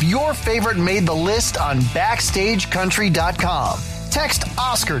see if your favorite made the list on BackstageCountry.com. Text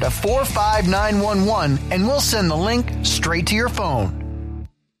Oscar to 45911 and we'll send the link straight to your phone.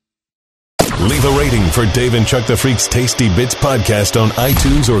 Leave a rating for Dave and Chuck the Freak's Tasty Bits podcast on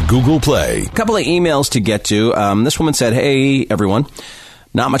iTunes or Google Play. A couple of emails to get to. This woman said, hey, everyone.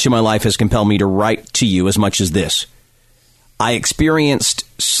 Not much in my life has compelled me to write to you as much as this. I experienced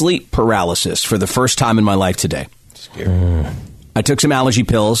sleep paralysis for the first time in my life today. I took some allergy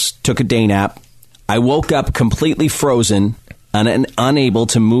pills, took a day nap. I woke up completely frozen and unable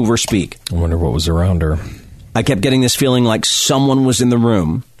to move or speak. I wonder what was around her. I kept getting this feeling like someone was in the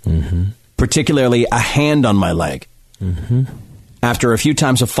room. Particularly a hand on my leg. After a few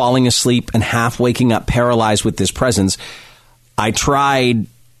times of falling asleep and half waking up paralyzed with this presence, I tried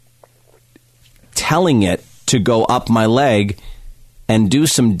telling it to go up my leg and do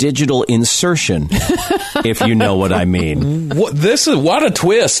some digital insertion, if you know what I mean. What a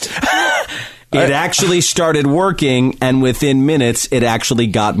twist. It actually started working, and within minutes, it actually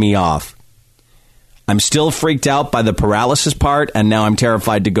got me off. I'm still freaked out by the paralysis part, and now I'm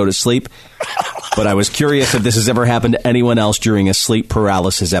terrified to go to sleep. But I was curious if this has ever happened to anyone else during a sleep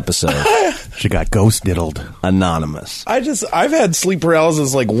paralysis episode. She got ghost diddled. Anonymous. I've had sleep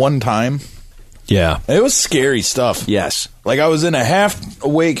paralysis like one time. Yeah. It was scary stuff. Yes. Like I was in a half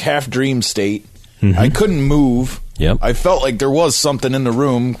awake, half dream state. I couldn't move. Yep. I felt like there was something in the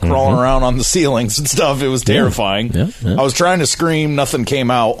room crawling around on the ceilings and stuff. It was terrifying. Yeah. I was trying to scream. Nothing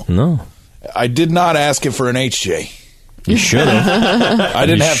came out. No. I did not ask it for an HJ. You should have. I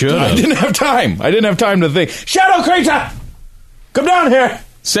didn't have time. I didn't have time to think. Shadow creature, come down here.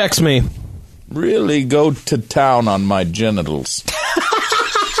 Sex me. Really go to town on my genitals.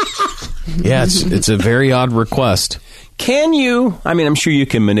 Yeah, it's a very odd request. Can you? I mean, I'm sure you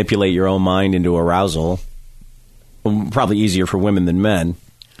can manipulate your own mind into arousal. Probably easier for women than men.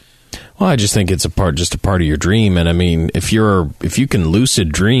 Well, I just think it's just a part of your dream, and I mean, if you can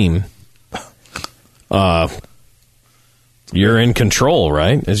lucid dream, you're in control,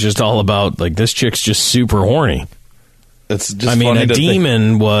 right? It's just all about like this chick's just super horny. It's just. I mean, funny a to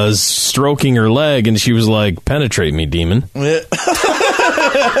demon was stroking her leg, and she was like, "Penetrate me, demon."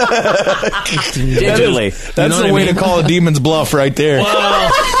 Digitally. That's the way to call a demon's bluff right there.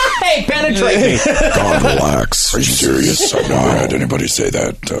 Well, hey, penetrate me. God, relax. Are you serious? I've never had anybody say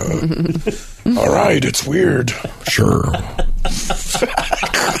that. All right, it's weird. Sure.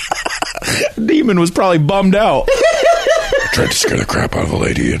 Demon was probably bummed out. I tried to scare the crap out of the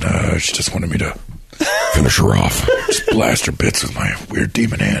lady, and she just wanted me to finish her off. Just blast her bits with my weird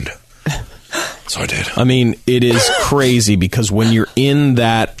demon hand. So I did. I mean, it is crazy because when you're in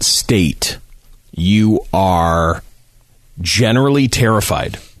that state, you are generally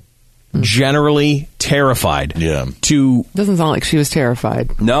terrified. Generally terrified. Yeah. Doesn't sound like she was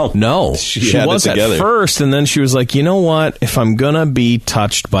terrified. No. She was at first, and then she was like, you know what? If I'm going to be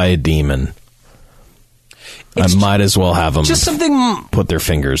touched by a demon. I might as well have them just something put their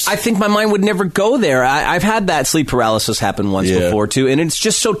fingers. I think my mind would never go there. I've had that sleep paralysis happen once before too, and it's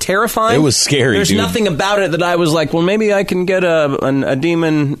just so terrifying. It was scary. There's nothing about it that I was like, well, maybe I can get a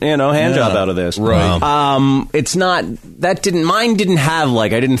demon, hand job out of this. Right. Wow. It's not mine didn't have I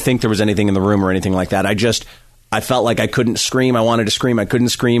didn't think there was anything in the room or anything like that. I felt like I couldn't scream. I wanted to scream. I couldn't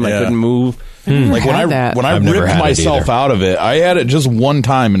scream. I couldn't move. Like when I ripped myself out of it, I had it just one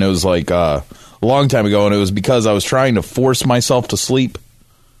time, and it was like a long time ago, and it was because I was trying to force myself to sleep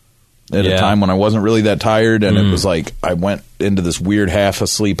at a time when I wasn't really that tired, and it was like I went into this weird half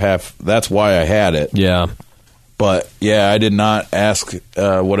asleep, half. That's why I had it. Yeah. But I did not ask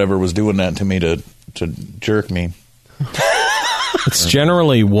whatever was doing that to me to jerk me. It's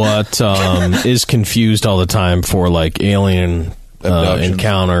generally what is confused all the time for alien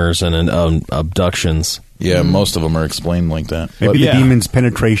encounters and abductions. Yeah, most of them are explained like that. Maybe the demon's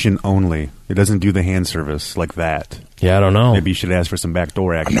penetration only. It doesn't do the hand service like that. Yeah, I don't know. Maybe you should ask for some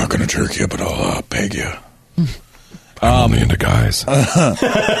backdoor action. I'm not going to jerk you, but I'll peg you. I'm only into guys.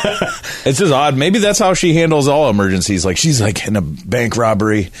 It's just odd. Maybe that's how she handles all emergencies. Like she's in a bank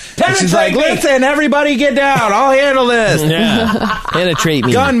robbery. And she's like, listen, everybody get down. I'll handle this. Yeah. Penetrate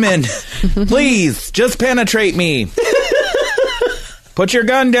me. Gunman, please, just penetrate me. Put your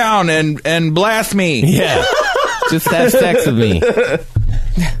gun down and blast me. Yeah. Just have sex with me.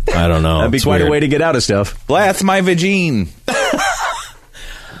 I don't know. That'd be quite a way to get out of stuff. Blast my vagine.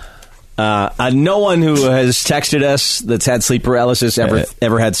 No one who has texted us that's had sleep paralysis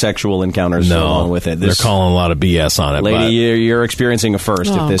ever had sexual encounters along with it. They're calling a lot of BS on it. Lady, you're experiencing a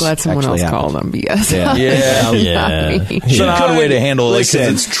first. Oh, if this I'm glad someone else called them BS. Yeah. It's an odd way to handle it.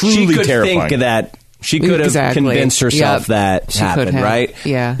 Listen, it's truly she could terrifying. think that. She could have convinced herself that happened, right?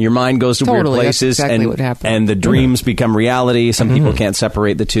 Yeah. Your mind goes to weird places, that's exactly what happened. And the dreams become reality. Some people can't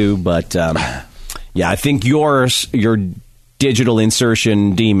separate the two, but I think your digital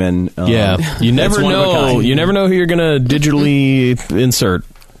insertion demon. You never know. You never know who you're going to digitally insert.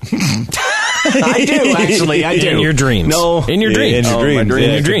 I do, actually. I do. In your dreams. No. In your dreams. In your dreams.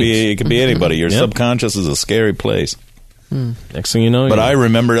 In your dreams. It could be anybody. Your subconscious is a scary place. Next thing you know. But I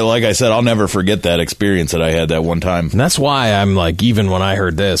remember it, like I said, I'll never forget that experience that I had that one time. And that's why I'm like, even when I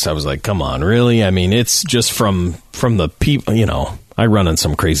heard this, I was like, come on, really? I mean, it's just from the people, I run in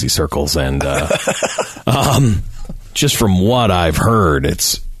some crazy circles, and just from what I've heard,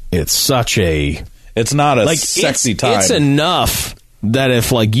 it's such a... It's not a sexy time. It's enough that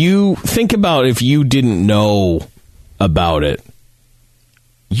if you think about if you didn't know about it,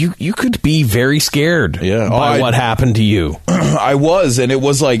 you could be very scared by what happened to you. I was, and it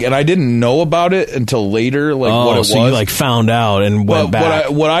was and I didn't know about it until later, what it was. So you found out and went back.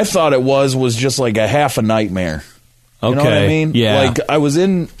 What I thought it was just a half a nightmare. You know what I mean? Yeah. I was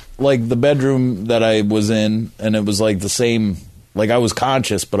in the bedroom that I was in, and it was the same. I was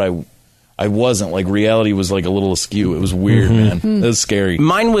conscious, but I wasn't. Reality was a little askew. It was weird, man. It was scary.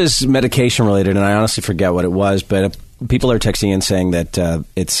 Mine was medication related, and I honestly forget what it was, but people are texting in saying that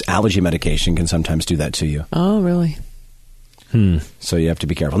it's allergy medication can sometimes do that to you. Oh, really? So you have to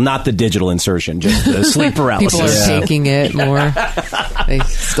be careful. Not the digital insertion, just the sleep paralysis. People are taking it more.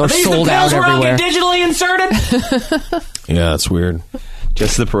 They're sold out everywhere. Digitally inserted? Yeah, it's weird.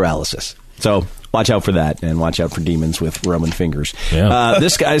 Just the paralysis. So watch out for that, and watch out for demons with Roman fingers. Yeah.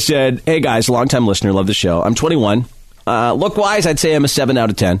 This guy said, hey guys, long-time listener, love the show. I'm 21. Look-wise, I'd say I'm a 7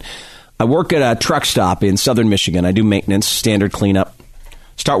 out of 10. I work at a truck stop in southern Michigan. I do maintenance, standard cleanup.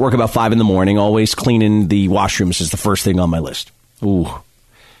 Start work about 5 in the morning. Always cleaning the washrooms is the first thing on my list. Ooh.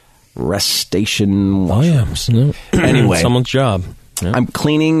 Rest station washrooms. Anyway. Someone's job. Yeah. I'm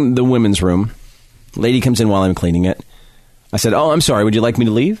cleaning the women's room. Lady comes in while I'm cleaning it. I said, oh, I'm sorry. Would you like me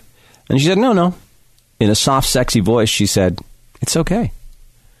to leave? And she said, no. In a soft, sexy voice, she said, it's okay.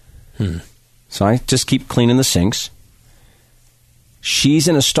 So I just keep cleaning the sinks. She's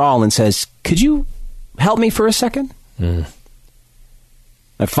in a stall and says, could you help me for a second?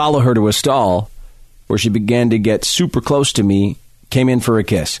 I follow her to a stall where she began to get super close to me, came in for a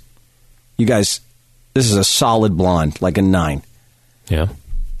kiss. You guys, this is a solid blonde, like a 9. Yeah.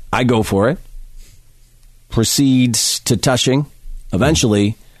 I go for it. Proceeds to touching.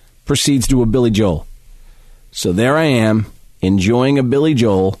 Eventually, proceeds to a Billy Joel. So there I am, enjoying a Billy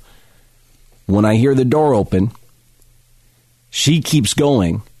Joel, when I hear the door open. She keeps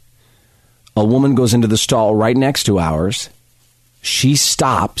going. A woman goes into the stall right next to ours. She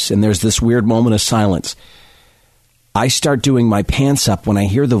stops, and there's this weird moment of silence. I start doing my pants up when I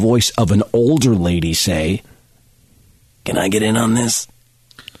hear the voice of an older lady say, can I get in on this?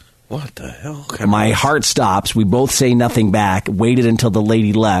 What the hell? My heart stops. We both say nothing back. Waited until the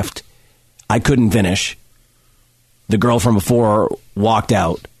lady left. I couldn't finish. The girl from before walked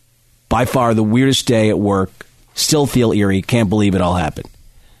out. By far the weirdest day at work. Still feel eerie. Can't believe it all happened.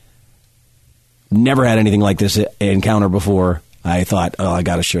 Never had anything like this encounter before. I thought, I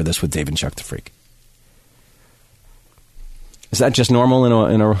got to share this with Dave and Chuck the Freak. Is that just normal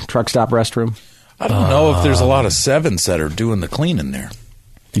in a truck stop restroom? I don't know if there's a lot of sevens that are doing the cleaning there.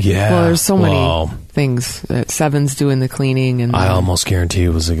 Yeah. Well, there's so many things that Seven's doing the cleaning. And I almost guarantee it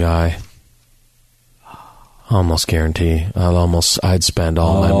was a guy. Almost guarantee. I'd spend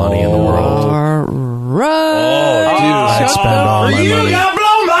all my money in the world. I'd spend all my money. You got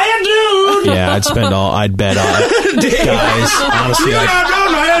blown by a dude. Yeah, I'd bet on it. Guys, honestly,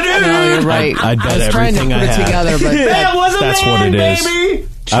 no, you're right. I'd bet I was trying to everything put I it had. together, but that's what it is. Baby.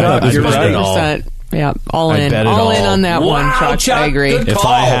 I'd You're bet it all. 100%. Yeah, all I'd in. bet it All in all. on that one, Chuck. I agree. If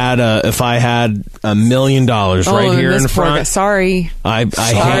I had $1 million right here in front, sorry. I'm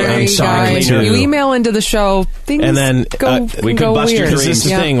sorry, sorry. You email into the show, things and then we could bust weird. Because this is the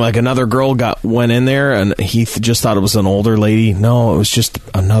thing. Like another girl went in there, and he just thought it was an older lady. No, it was just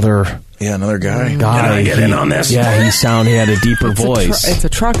another guy. Can I get in on this? Yeah, he had a deeper voice. It's a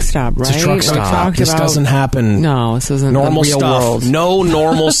truck stop, right? It's a truck stop. This doesn't happen. No, this isn't normal the real stuff. world. No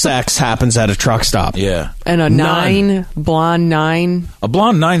normal sex happens at a truck stop. Yeah. And a blonde 9. A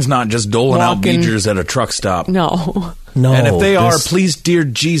blonde 9's not just doling out beegers at a truck stop. No. And if they are, please, dear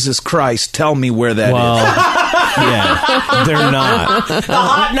Jesus Christ, tell me where that is. Yeah, they're not. The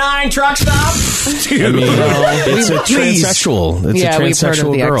Hot 9 truck stop? Dude, I mean, it's a transsexual. It's a transsexual we've heard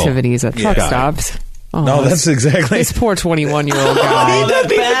of the girl. activities at truck stops. Oh, no, that's exactly. This poor 21-year-old guy. That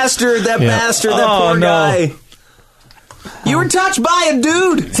bastard, that poor guy. You were touched by a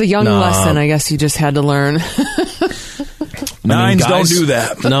dude. It's a young lesson, I guess you just had to learn. Nines don't do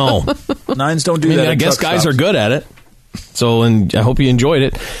that. No. Nines don't do that. I guess guys are good at it. So, and I hope you enjoyed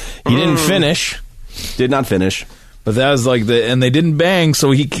it. He didn't finish. Did not finish. But that was like and they didn't bang,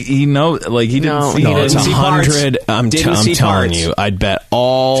 so he didn't see. It's 100. I'm telling you, I'd bet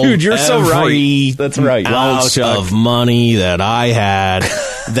all. Dude, you're so right. That's right. Ounce of money that I had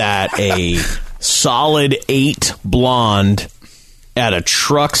that a solid 8 blonde at a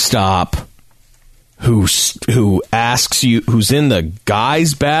truck stop who asks you who's in the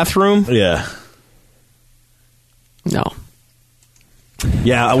guy's bathroom. Yeah. No.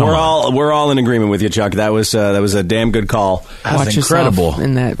 Yeah, we're all in agreement with you, Chuck. That was a damn good call. Watch incredible.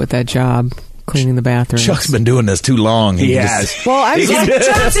 Yourself with that job, cleaning the bathrooms. Chuck's been doing this too long. He has. Well,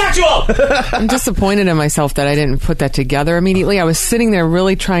 transsexual. I'm disappointed in myself that I didn't put that together immediately. I was sitting there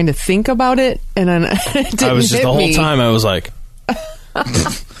really trying to think about it, and then it didn't I was just hit the whole me. time. I was like,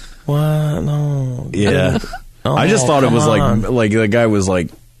 "What? No." Yeah. I just thought it was like the guy was like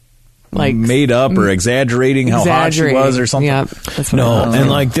made up or exaggerating how hot she was or something. Yep, that's what and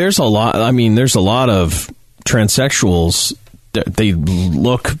like there's a lot. I mean, there's a lot of transsexuals. They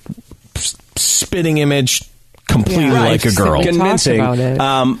look spitting image completely like a girl, convincing.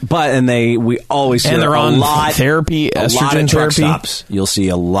 We always hear and they're on therapy, estrogen truck therapy. Stops. You'll see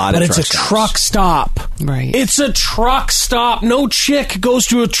a lot of. But it's a truck stop, right? It's a truck stop. No chick goes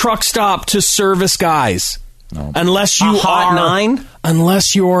to a truck stop to service guys. No. Unless you Hot 9?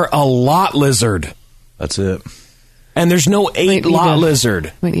 Unless you're a lot lizard. That's it. And there's no 8 lot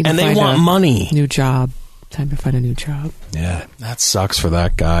lizard. And they want money. New job. Time to find a new job. Yeah, that sucks for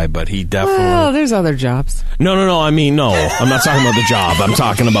that guy, but he definitely... Well, there's other jobs. No. I mean, no. I'm not talking about the job. I'm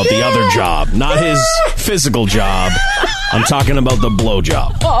talking about the other job. Not his physical job. I'm talking about the blow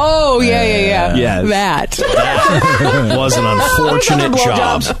job. Oh, yeah. Yeah. That was an unfortunate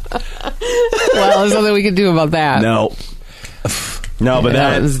job. Well, there's nothing we can do about that. No, but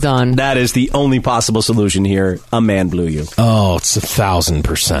that was done. That is the only possible solution here. A man blew you. Oh, it's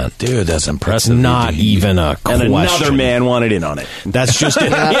 1,000%. Dude, that's impressive. Not even a question. And another man wanted in on it. That's just it.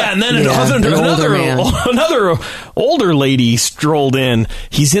 Yeah, and then another older lady strolled in.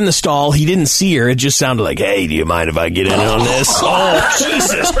 He's in the stall. He didn't see her. It just sounded like, hey, do you mind if I get in on this? Oh,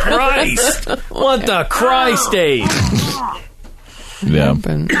 Jesus Christ. What the Christ, Dave? Yeah.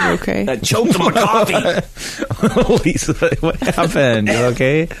 Okay. That choked on my coffee. Lisa, what happened? You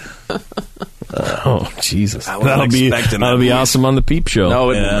okay? Oh, Jesus. That'll be awesome on the Peep Show. No,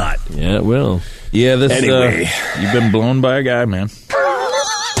 it will not. Yeah, it will. Yeah, this anyway. You've been blown by a guy, man.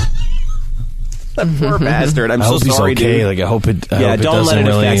 That poor bastard. I'm so sorry, okay. dude. Like, I hope it don't let it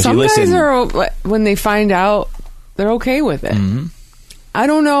affect you. Some Listen. guys are, when they find out, they're okay with it. Mm-hmm. I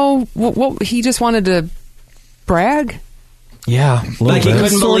don't know. What he just wanted to brag? Yeah, like he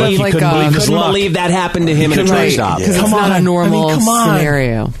couldn't believe that happened to him in a truck stop. Because it's not a normal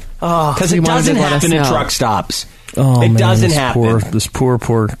scenario. Because it doesn't happen in truck stops. Oh, it doesn't happen. This poor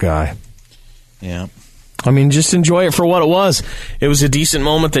guy. Yeah. I mean, just enjoy it for what it was. It was a decent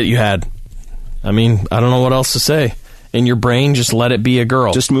moment that you had. I mean, I don't know what else to say. In your brain, just let it be a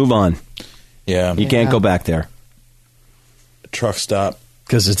girl. Just move on. Yeah. You can't go back there. Truck stop.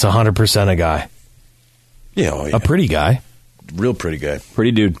 Because it's 100% a guy. Yeah, oh, yeah. A pretty guy. Real pretty guy.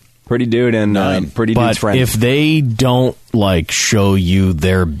 Pretty dude. Pretty dude and pretty dude's friend. If they don't, show you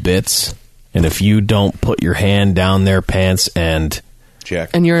their bits, and if you don't put your hand down their pants and...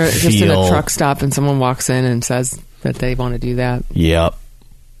 Check. And you're just in a truck stop and someone walks in and says that they want to do that. Yep.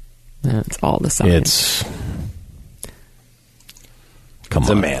 That's all the sign. It's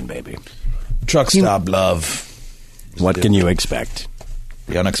a man, baby. Truck stop love. What can you expect?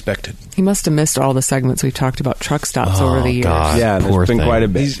 The unexpected. He must have missed all the segments we've talked about truck stops over the years. God, yeah, there's been quite a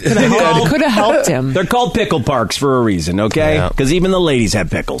bit. Could have helped him. They're called pickle parks for a reason, okay? Because even the ladies have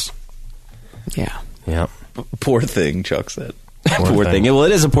pickles. Yeah. Yeah. Poor thing, Chuck said. Poor thing. Well,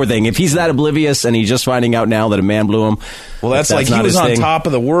 it is a poor thing. If he's that oblivious and he's just finding out now that a man blew him, well, that's like he was on top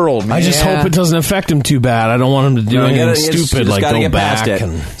of the world, man. I just hope it doesn't affect him too bad. I don't want him to do anything stupid like go back.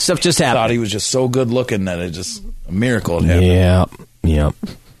 And stuff just happened. I thought he was just so good looking that it just a miracle had happened. Yeah. Yep.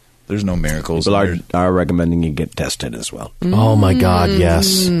 There's no miracles. People are recommending you get tested as well. Oh, my God,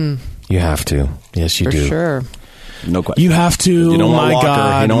 yes. You have to. Yes, you do. For sure. No question. You have to. You don't my want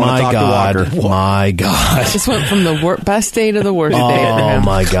God. You don't my want to God. talk to Walker. My God. Just went from the best day to the worst day. Oh,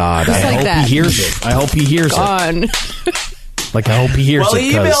 my God. Just I hope he hears it. I hope he hears Gone. it. I hope he hears it. Well,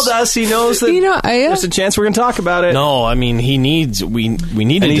 he emailed us. He knows that there's a chance we're going to talk about it. No, I mean, we needed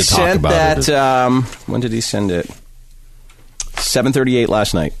to talk about it. When did he send it? 7:38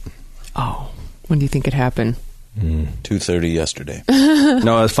 last night. Oh. When do you think it happened? 2:30 yesterday.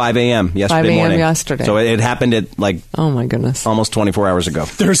 No, it was 5 a.m. yesterday 5 a.m. morning. yesterday. So it happened at oh my goodness, almost 24 hours ago.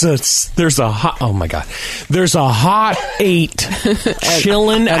 There's a hot. Oh my God. There's a hot 8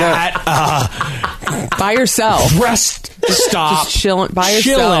 chilling at by yourself. Rest stop. Just chilling by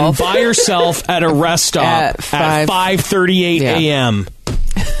yourself. Chilling by yourself at a rest stop at 5:38 a.m.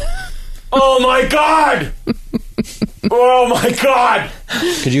 Oh my God. Oh my God!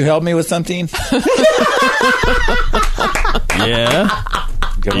 Could you help me with something? Yeah,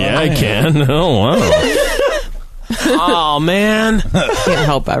 I can. Oh wow! Oh man, can't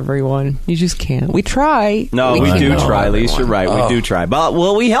help everyone. You just can't. We try. No, we do try. Lisa, you're right. We do try. But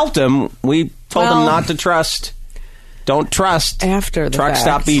we helped him. We told him not to trust. Don't trust after the truck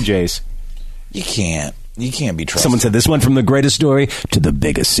stop BJ's. You can't be trusted. Someone said this went from the greatest story to the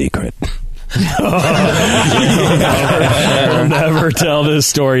biggest secret. I'll never tell this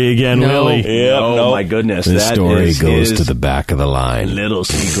story again, Willie. Oh my goodness. This that story goes to the back of the line. Little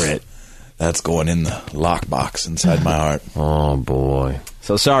secret. That's going in the lockbox inside my heart. Oh boy.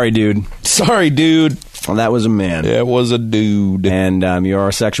 So sorry, dude. Sorry, dude. Well, that was a man. It was a dude. And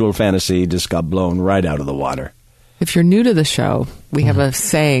your sexual fantasy just got blown right out of the water. If you're new to the show, we have a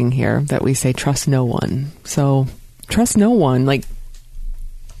saying here that we say, trust no one. So trust no one.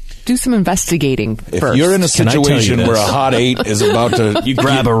 Do some investigating first. If you're in a situation where a hot 8 is about to... You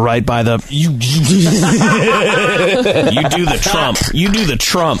grab her right by the... You do the Trump. You do the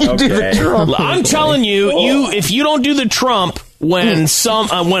Trump. Okay. I'm telling you, if you don't do the Trump when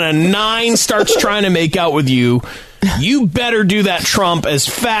a 9 starts trying to make out with you, you better do that Trump as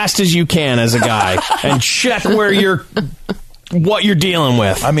fast as you can as a guy and check what you're dealing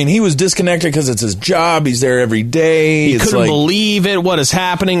with. I mean, he was disconnected because it's his job. He's there every day. He couldn't believe it. What is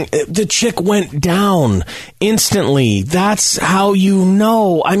happening? The chick went down instantly. That's how you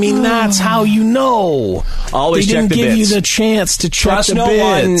know. I mean, that's how you know. Always check the bits. They didn't give you the chance to check Trust the no bits.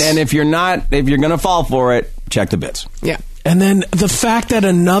 one, and if you're going to fall for it, check the bits. Yeah. And then the fact that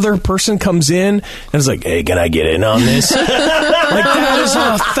another person comes in and is like, hey, can I get in on this? That is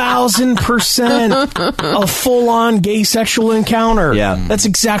 1,000% a full-on gay sexual encounter. Yeah. That's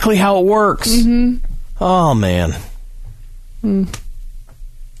exactly how it works. Mm-hmm. Oh, man.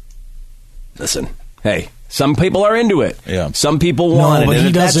 Listen, hey, some people are into it. Yeah. Some people want but it. he And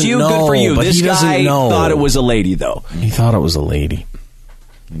if that's doesn't you, know, good for you. but This he doesn't guy know. thought it was a lady, though. He thought it was a lady.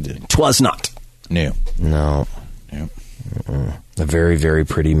 Twas not. No. No. Yeah. A very, very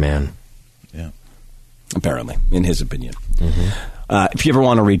pretty man. Yeah. Apparently, in his opinion. If you ever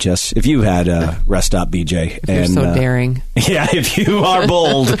want to reach us, if you had Rest Stop BJ. You're so daring. Yeah, if you are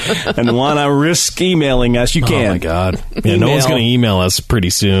bold and want to risk emailing us, you can. Oh, my God. Yeah, no one's going to email us pretty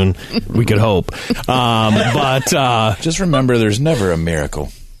soon. We could hope. But just remember, there's never a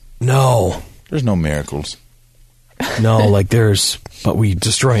miracle. No. There's no miracles. No, but we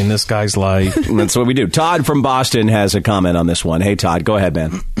destroying this guy's life. That's what we do. Todd from Boston has a comment on this one. Hey, Todd, go ahead,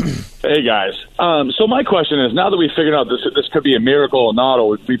 man. Hey, guys. So my question is, now that we've figured out this could be a miracle or not,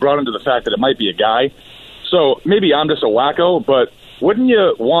 or we brought into the fact that it might be a guy, So maybe I'm just a wacko, but wouldn't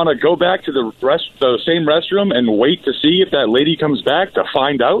you want to go back to the same restroom and wait to see if that lady comes back to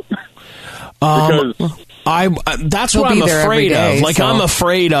find out? Because that's what I'm afraid of. Like, I'm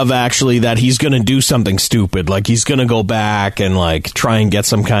afraid of actually that he's going to do something stupid. Like, he's going to go back and like try and get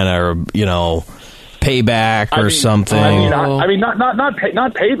some kind of, payback or something. Not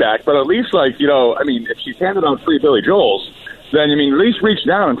payback, but at least if she's handed out free Billy Joels, then at least reach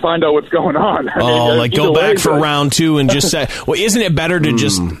down and find out what's going on. Go back for round 2 and just say, well, isn't it better to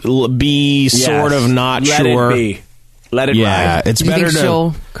just be sort of not sure? Let it ride. It's better to.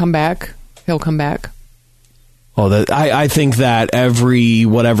 She'll come back. He'll come back. Oh, I think that every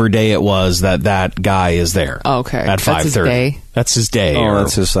whatever day it was that guy is there. Oh, okay, at 5:30. That's his day. Oh,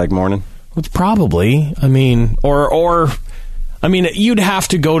 that's his morning. Probably. You'd have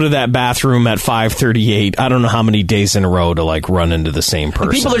to go to that bathroom at 5:38. I don't know how many days in a row to run into the same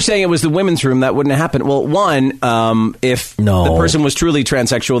person. People are saying it was the women's room. That wouldn't have happened. Well, one, if the person was truly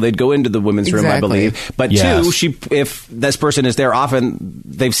transsexual, they'd go into the women's room, I believe. But two, if this person is there often,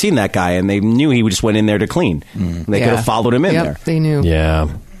 they've seen that guy and they knew he just went in there to clean. They could have followed him in there. They knew. Yeah.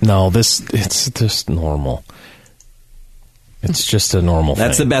 No, it's just normal. It's just a normal thing.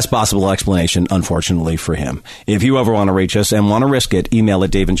 That's the best possible explanation, unfortunately, for him. If you ever want to reach us and want to risk it, email at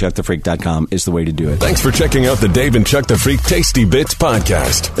daveandchuckthefreak.com is the way to do it. Thanks for checking out the Dave and Chuck the Freak Tasty Bits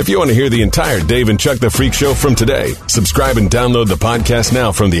podcast. If you want to hear the entire Dave and Chuck the Freak show from today, subscribe and download the podcast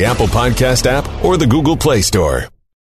now from the Apple Podcast app or the Google Play Store.